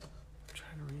 Shh. I'm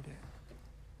trying to read it.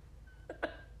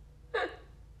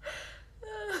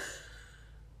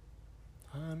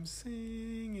 I'm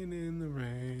singing in the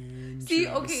rain. See,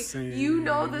 just okay, you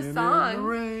know the singing in song.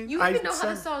 rain. You I even know how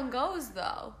the said- song goes,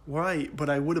 though. Right, but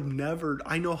I would have never...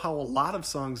 I know how a lot of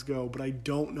songs go, but I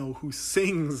don't know who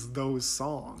sings those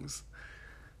songs.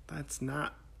 That's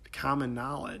not common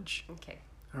knowledge. Okay.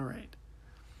 All right.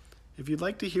 If you'd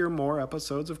like to hear more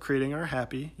episodes of Creating Our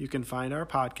Happy, you can find our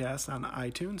podcast on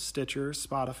iTunes, Stitcher,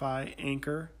 Spotify,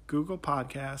 Anchor, Google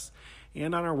Podcasts,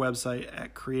 and on our website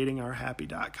at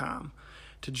creatingourhappy.com.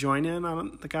 To join in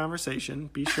on the conversation,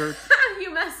 be sure...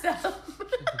 You messed up.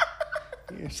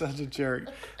 You're such a jerk.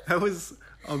 That was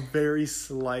a very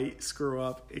slight screw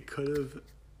up. It could have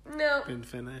No. been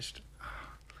finished.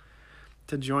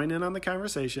 To join in on the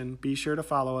conversation, be sure to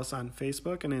follow us on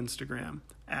Facebook and Instagram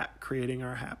at Creating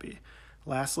Our Happy.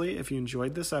 Lastly, if you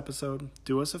enjoyed this episode,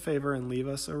 do us a favor and leave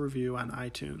us a review on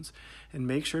iTunes. And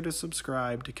make sure to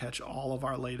subscribe to catch all of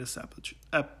our latest episodes.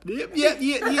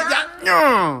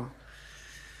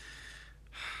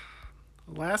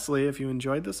 Lastly, if you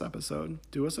enjoyed this episode,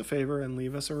 do us a favor and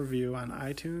leave us a review on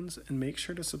iTunes and make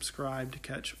sure to subscribe to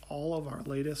catch all of our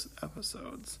latest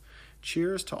episodes.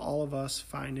 Cheers to all of us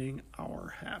finding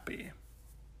our happy.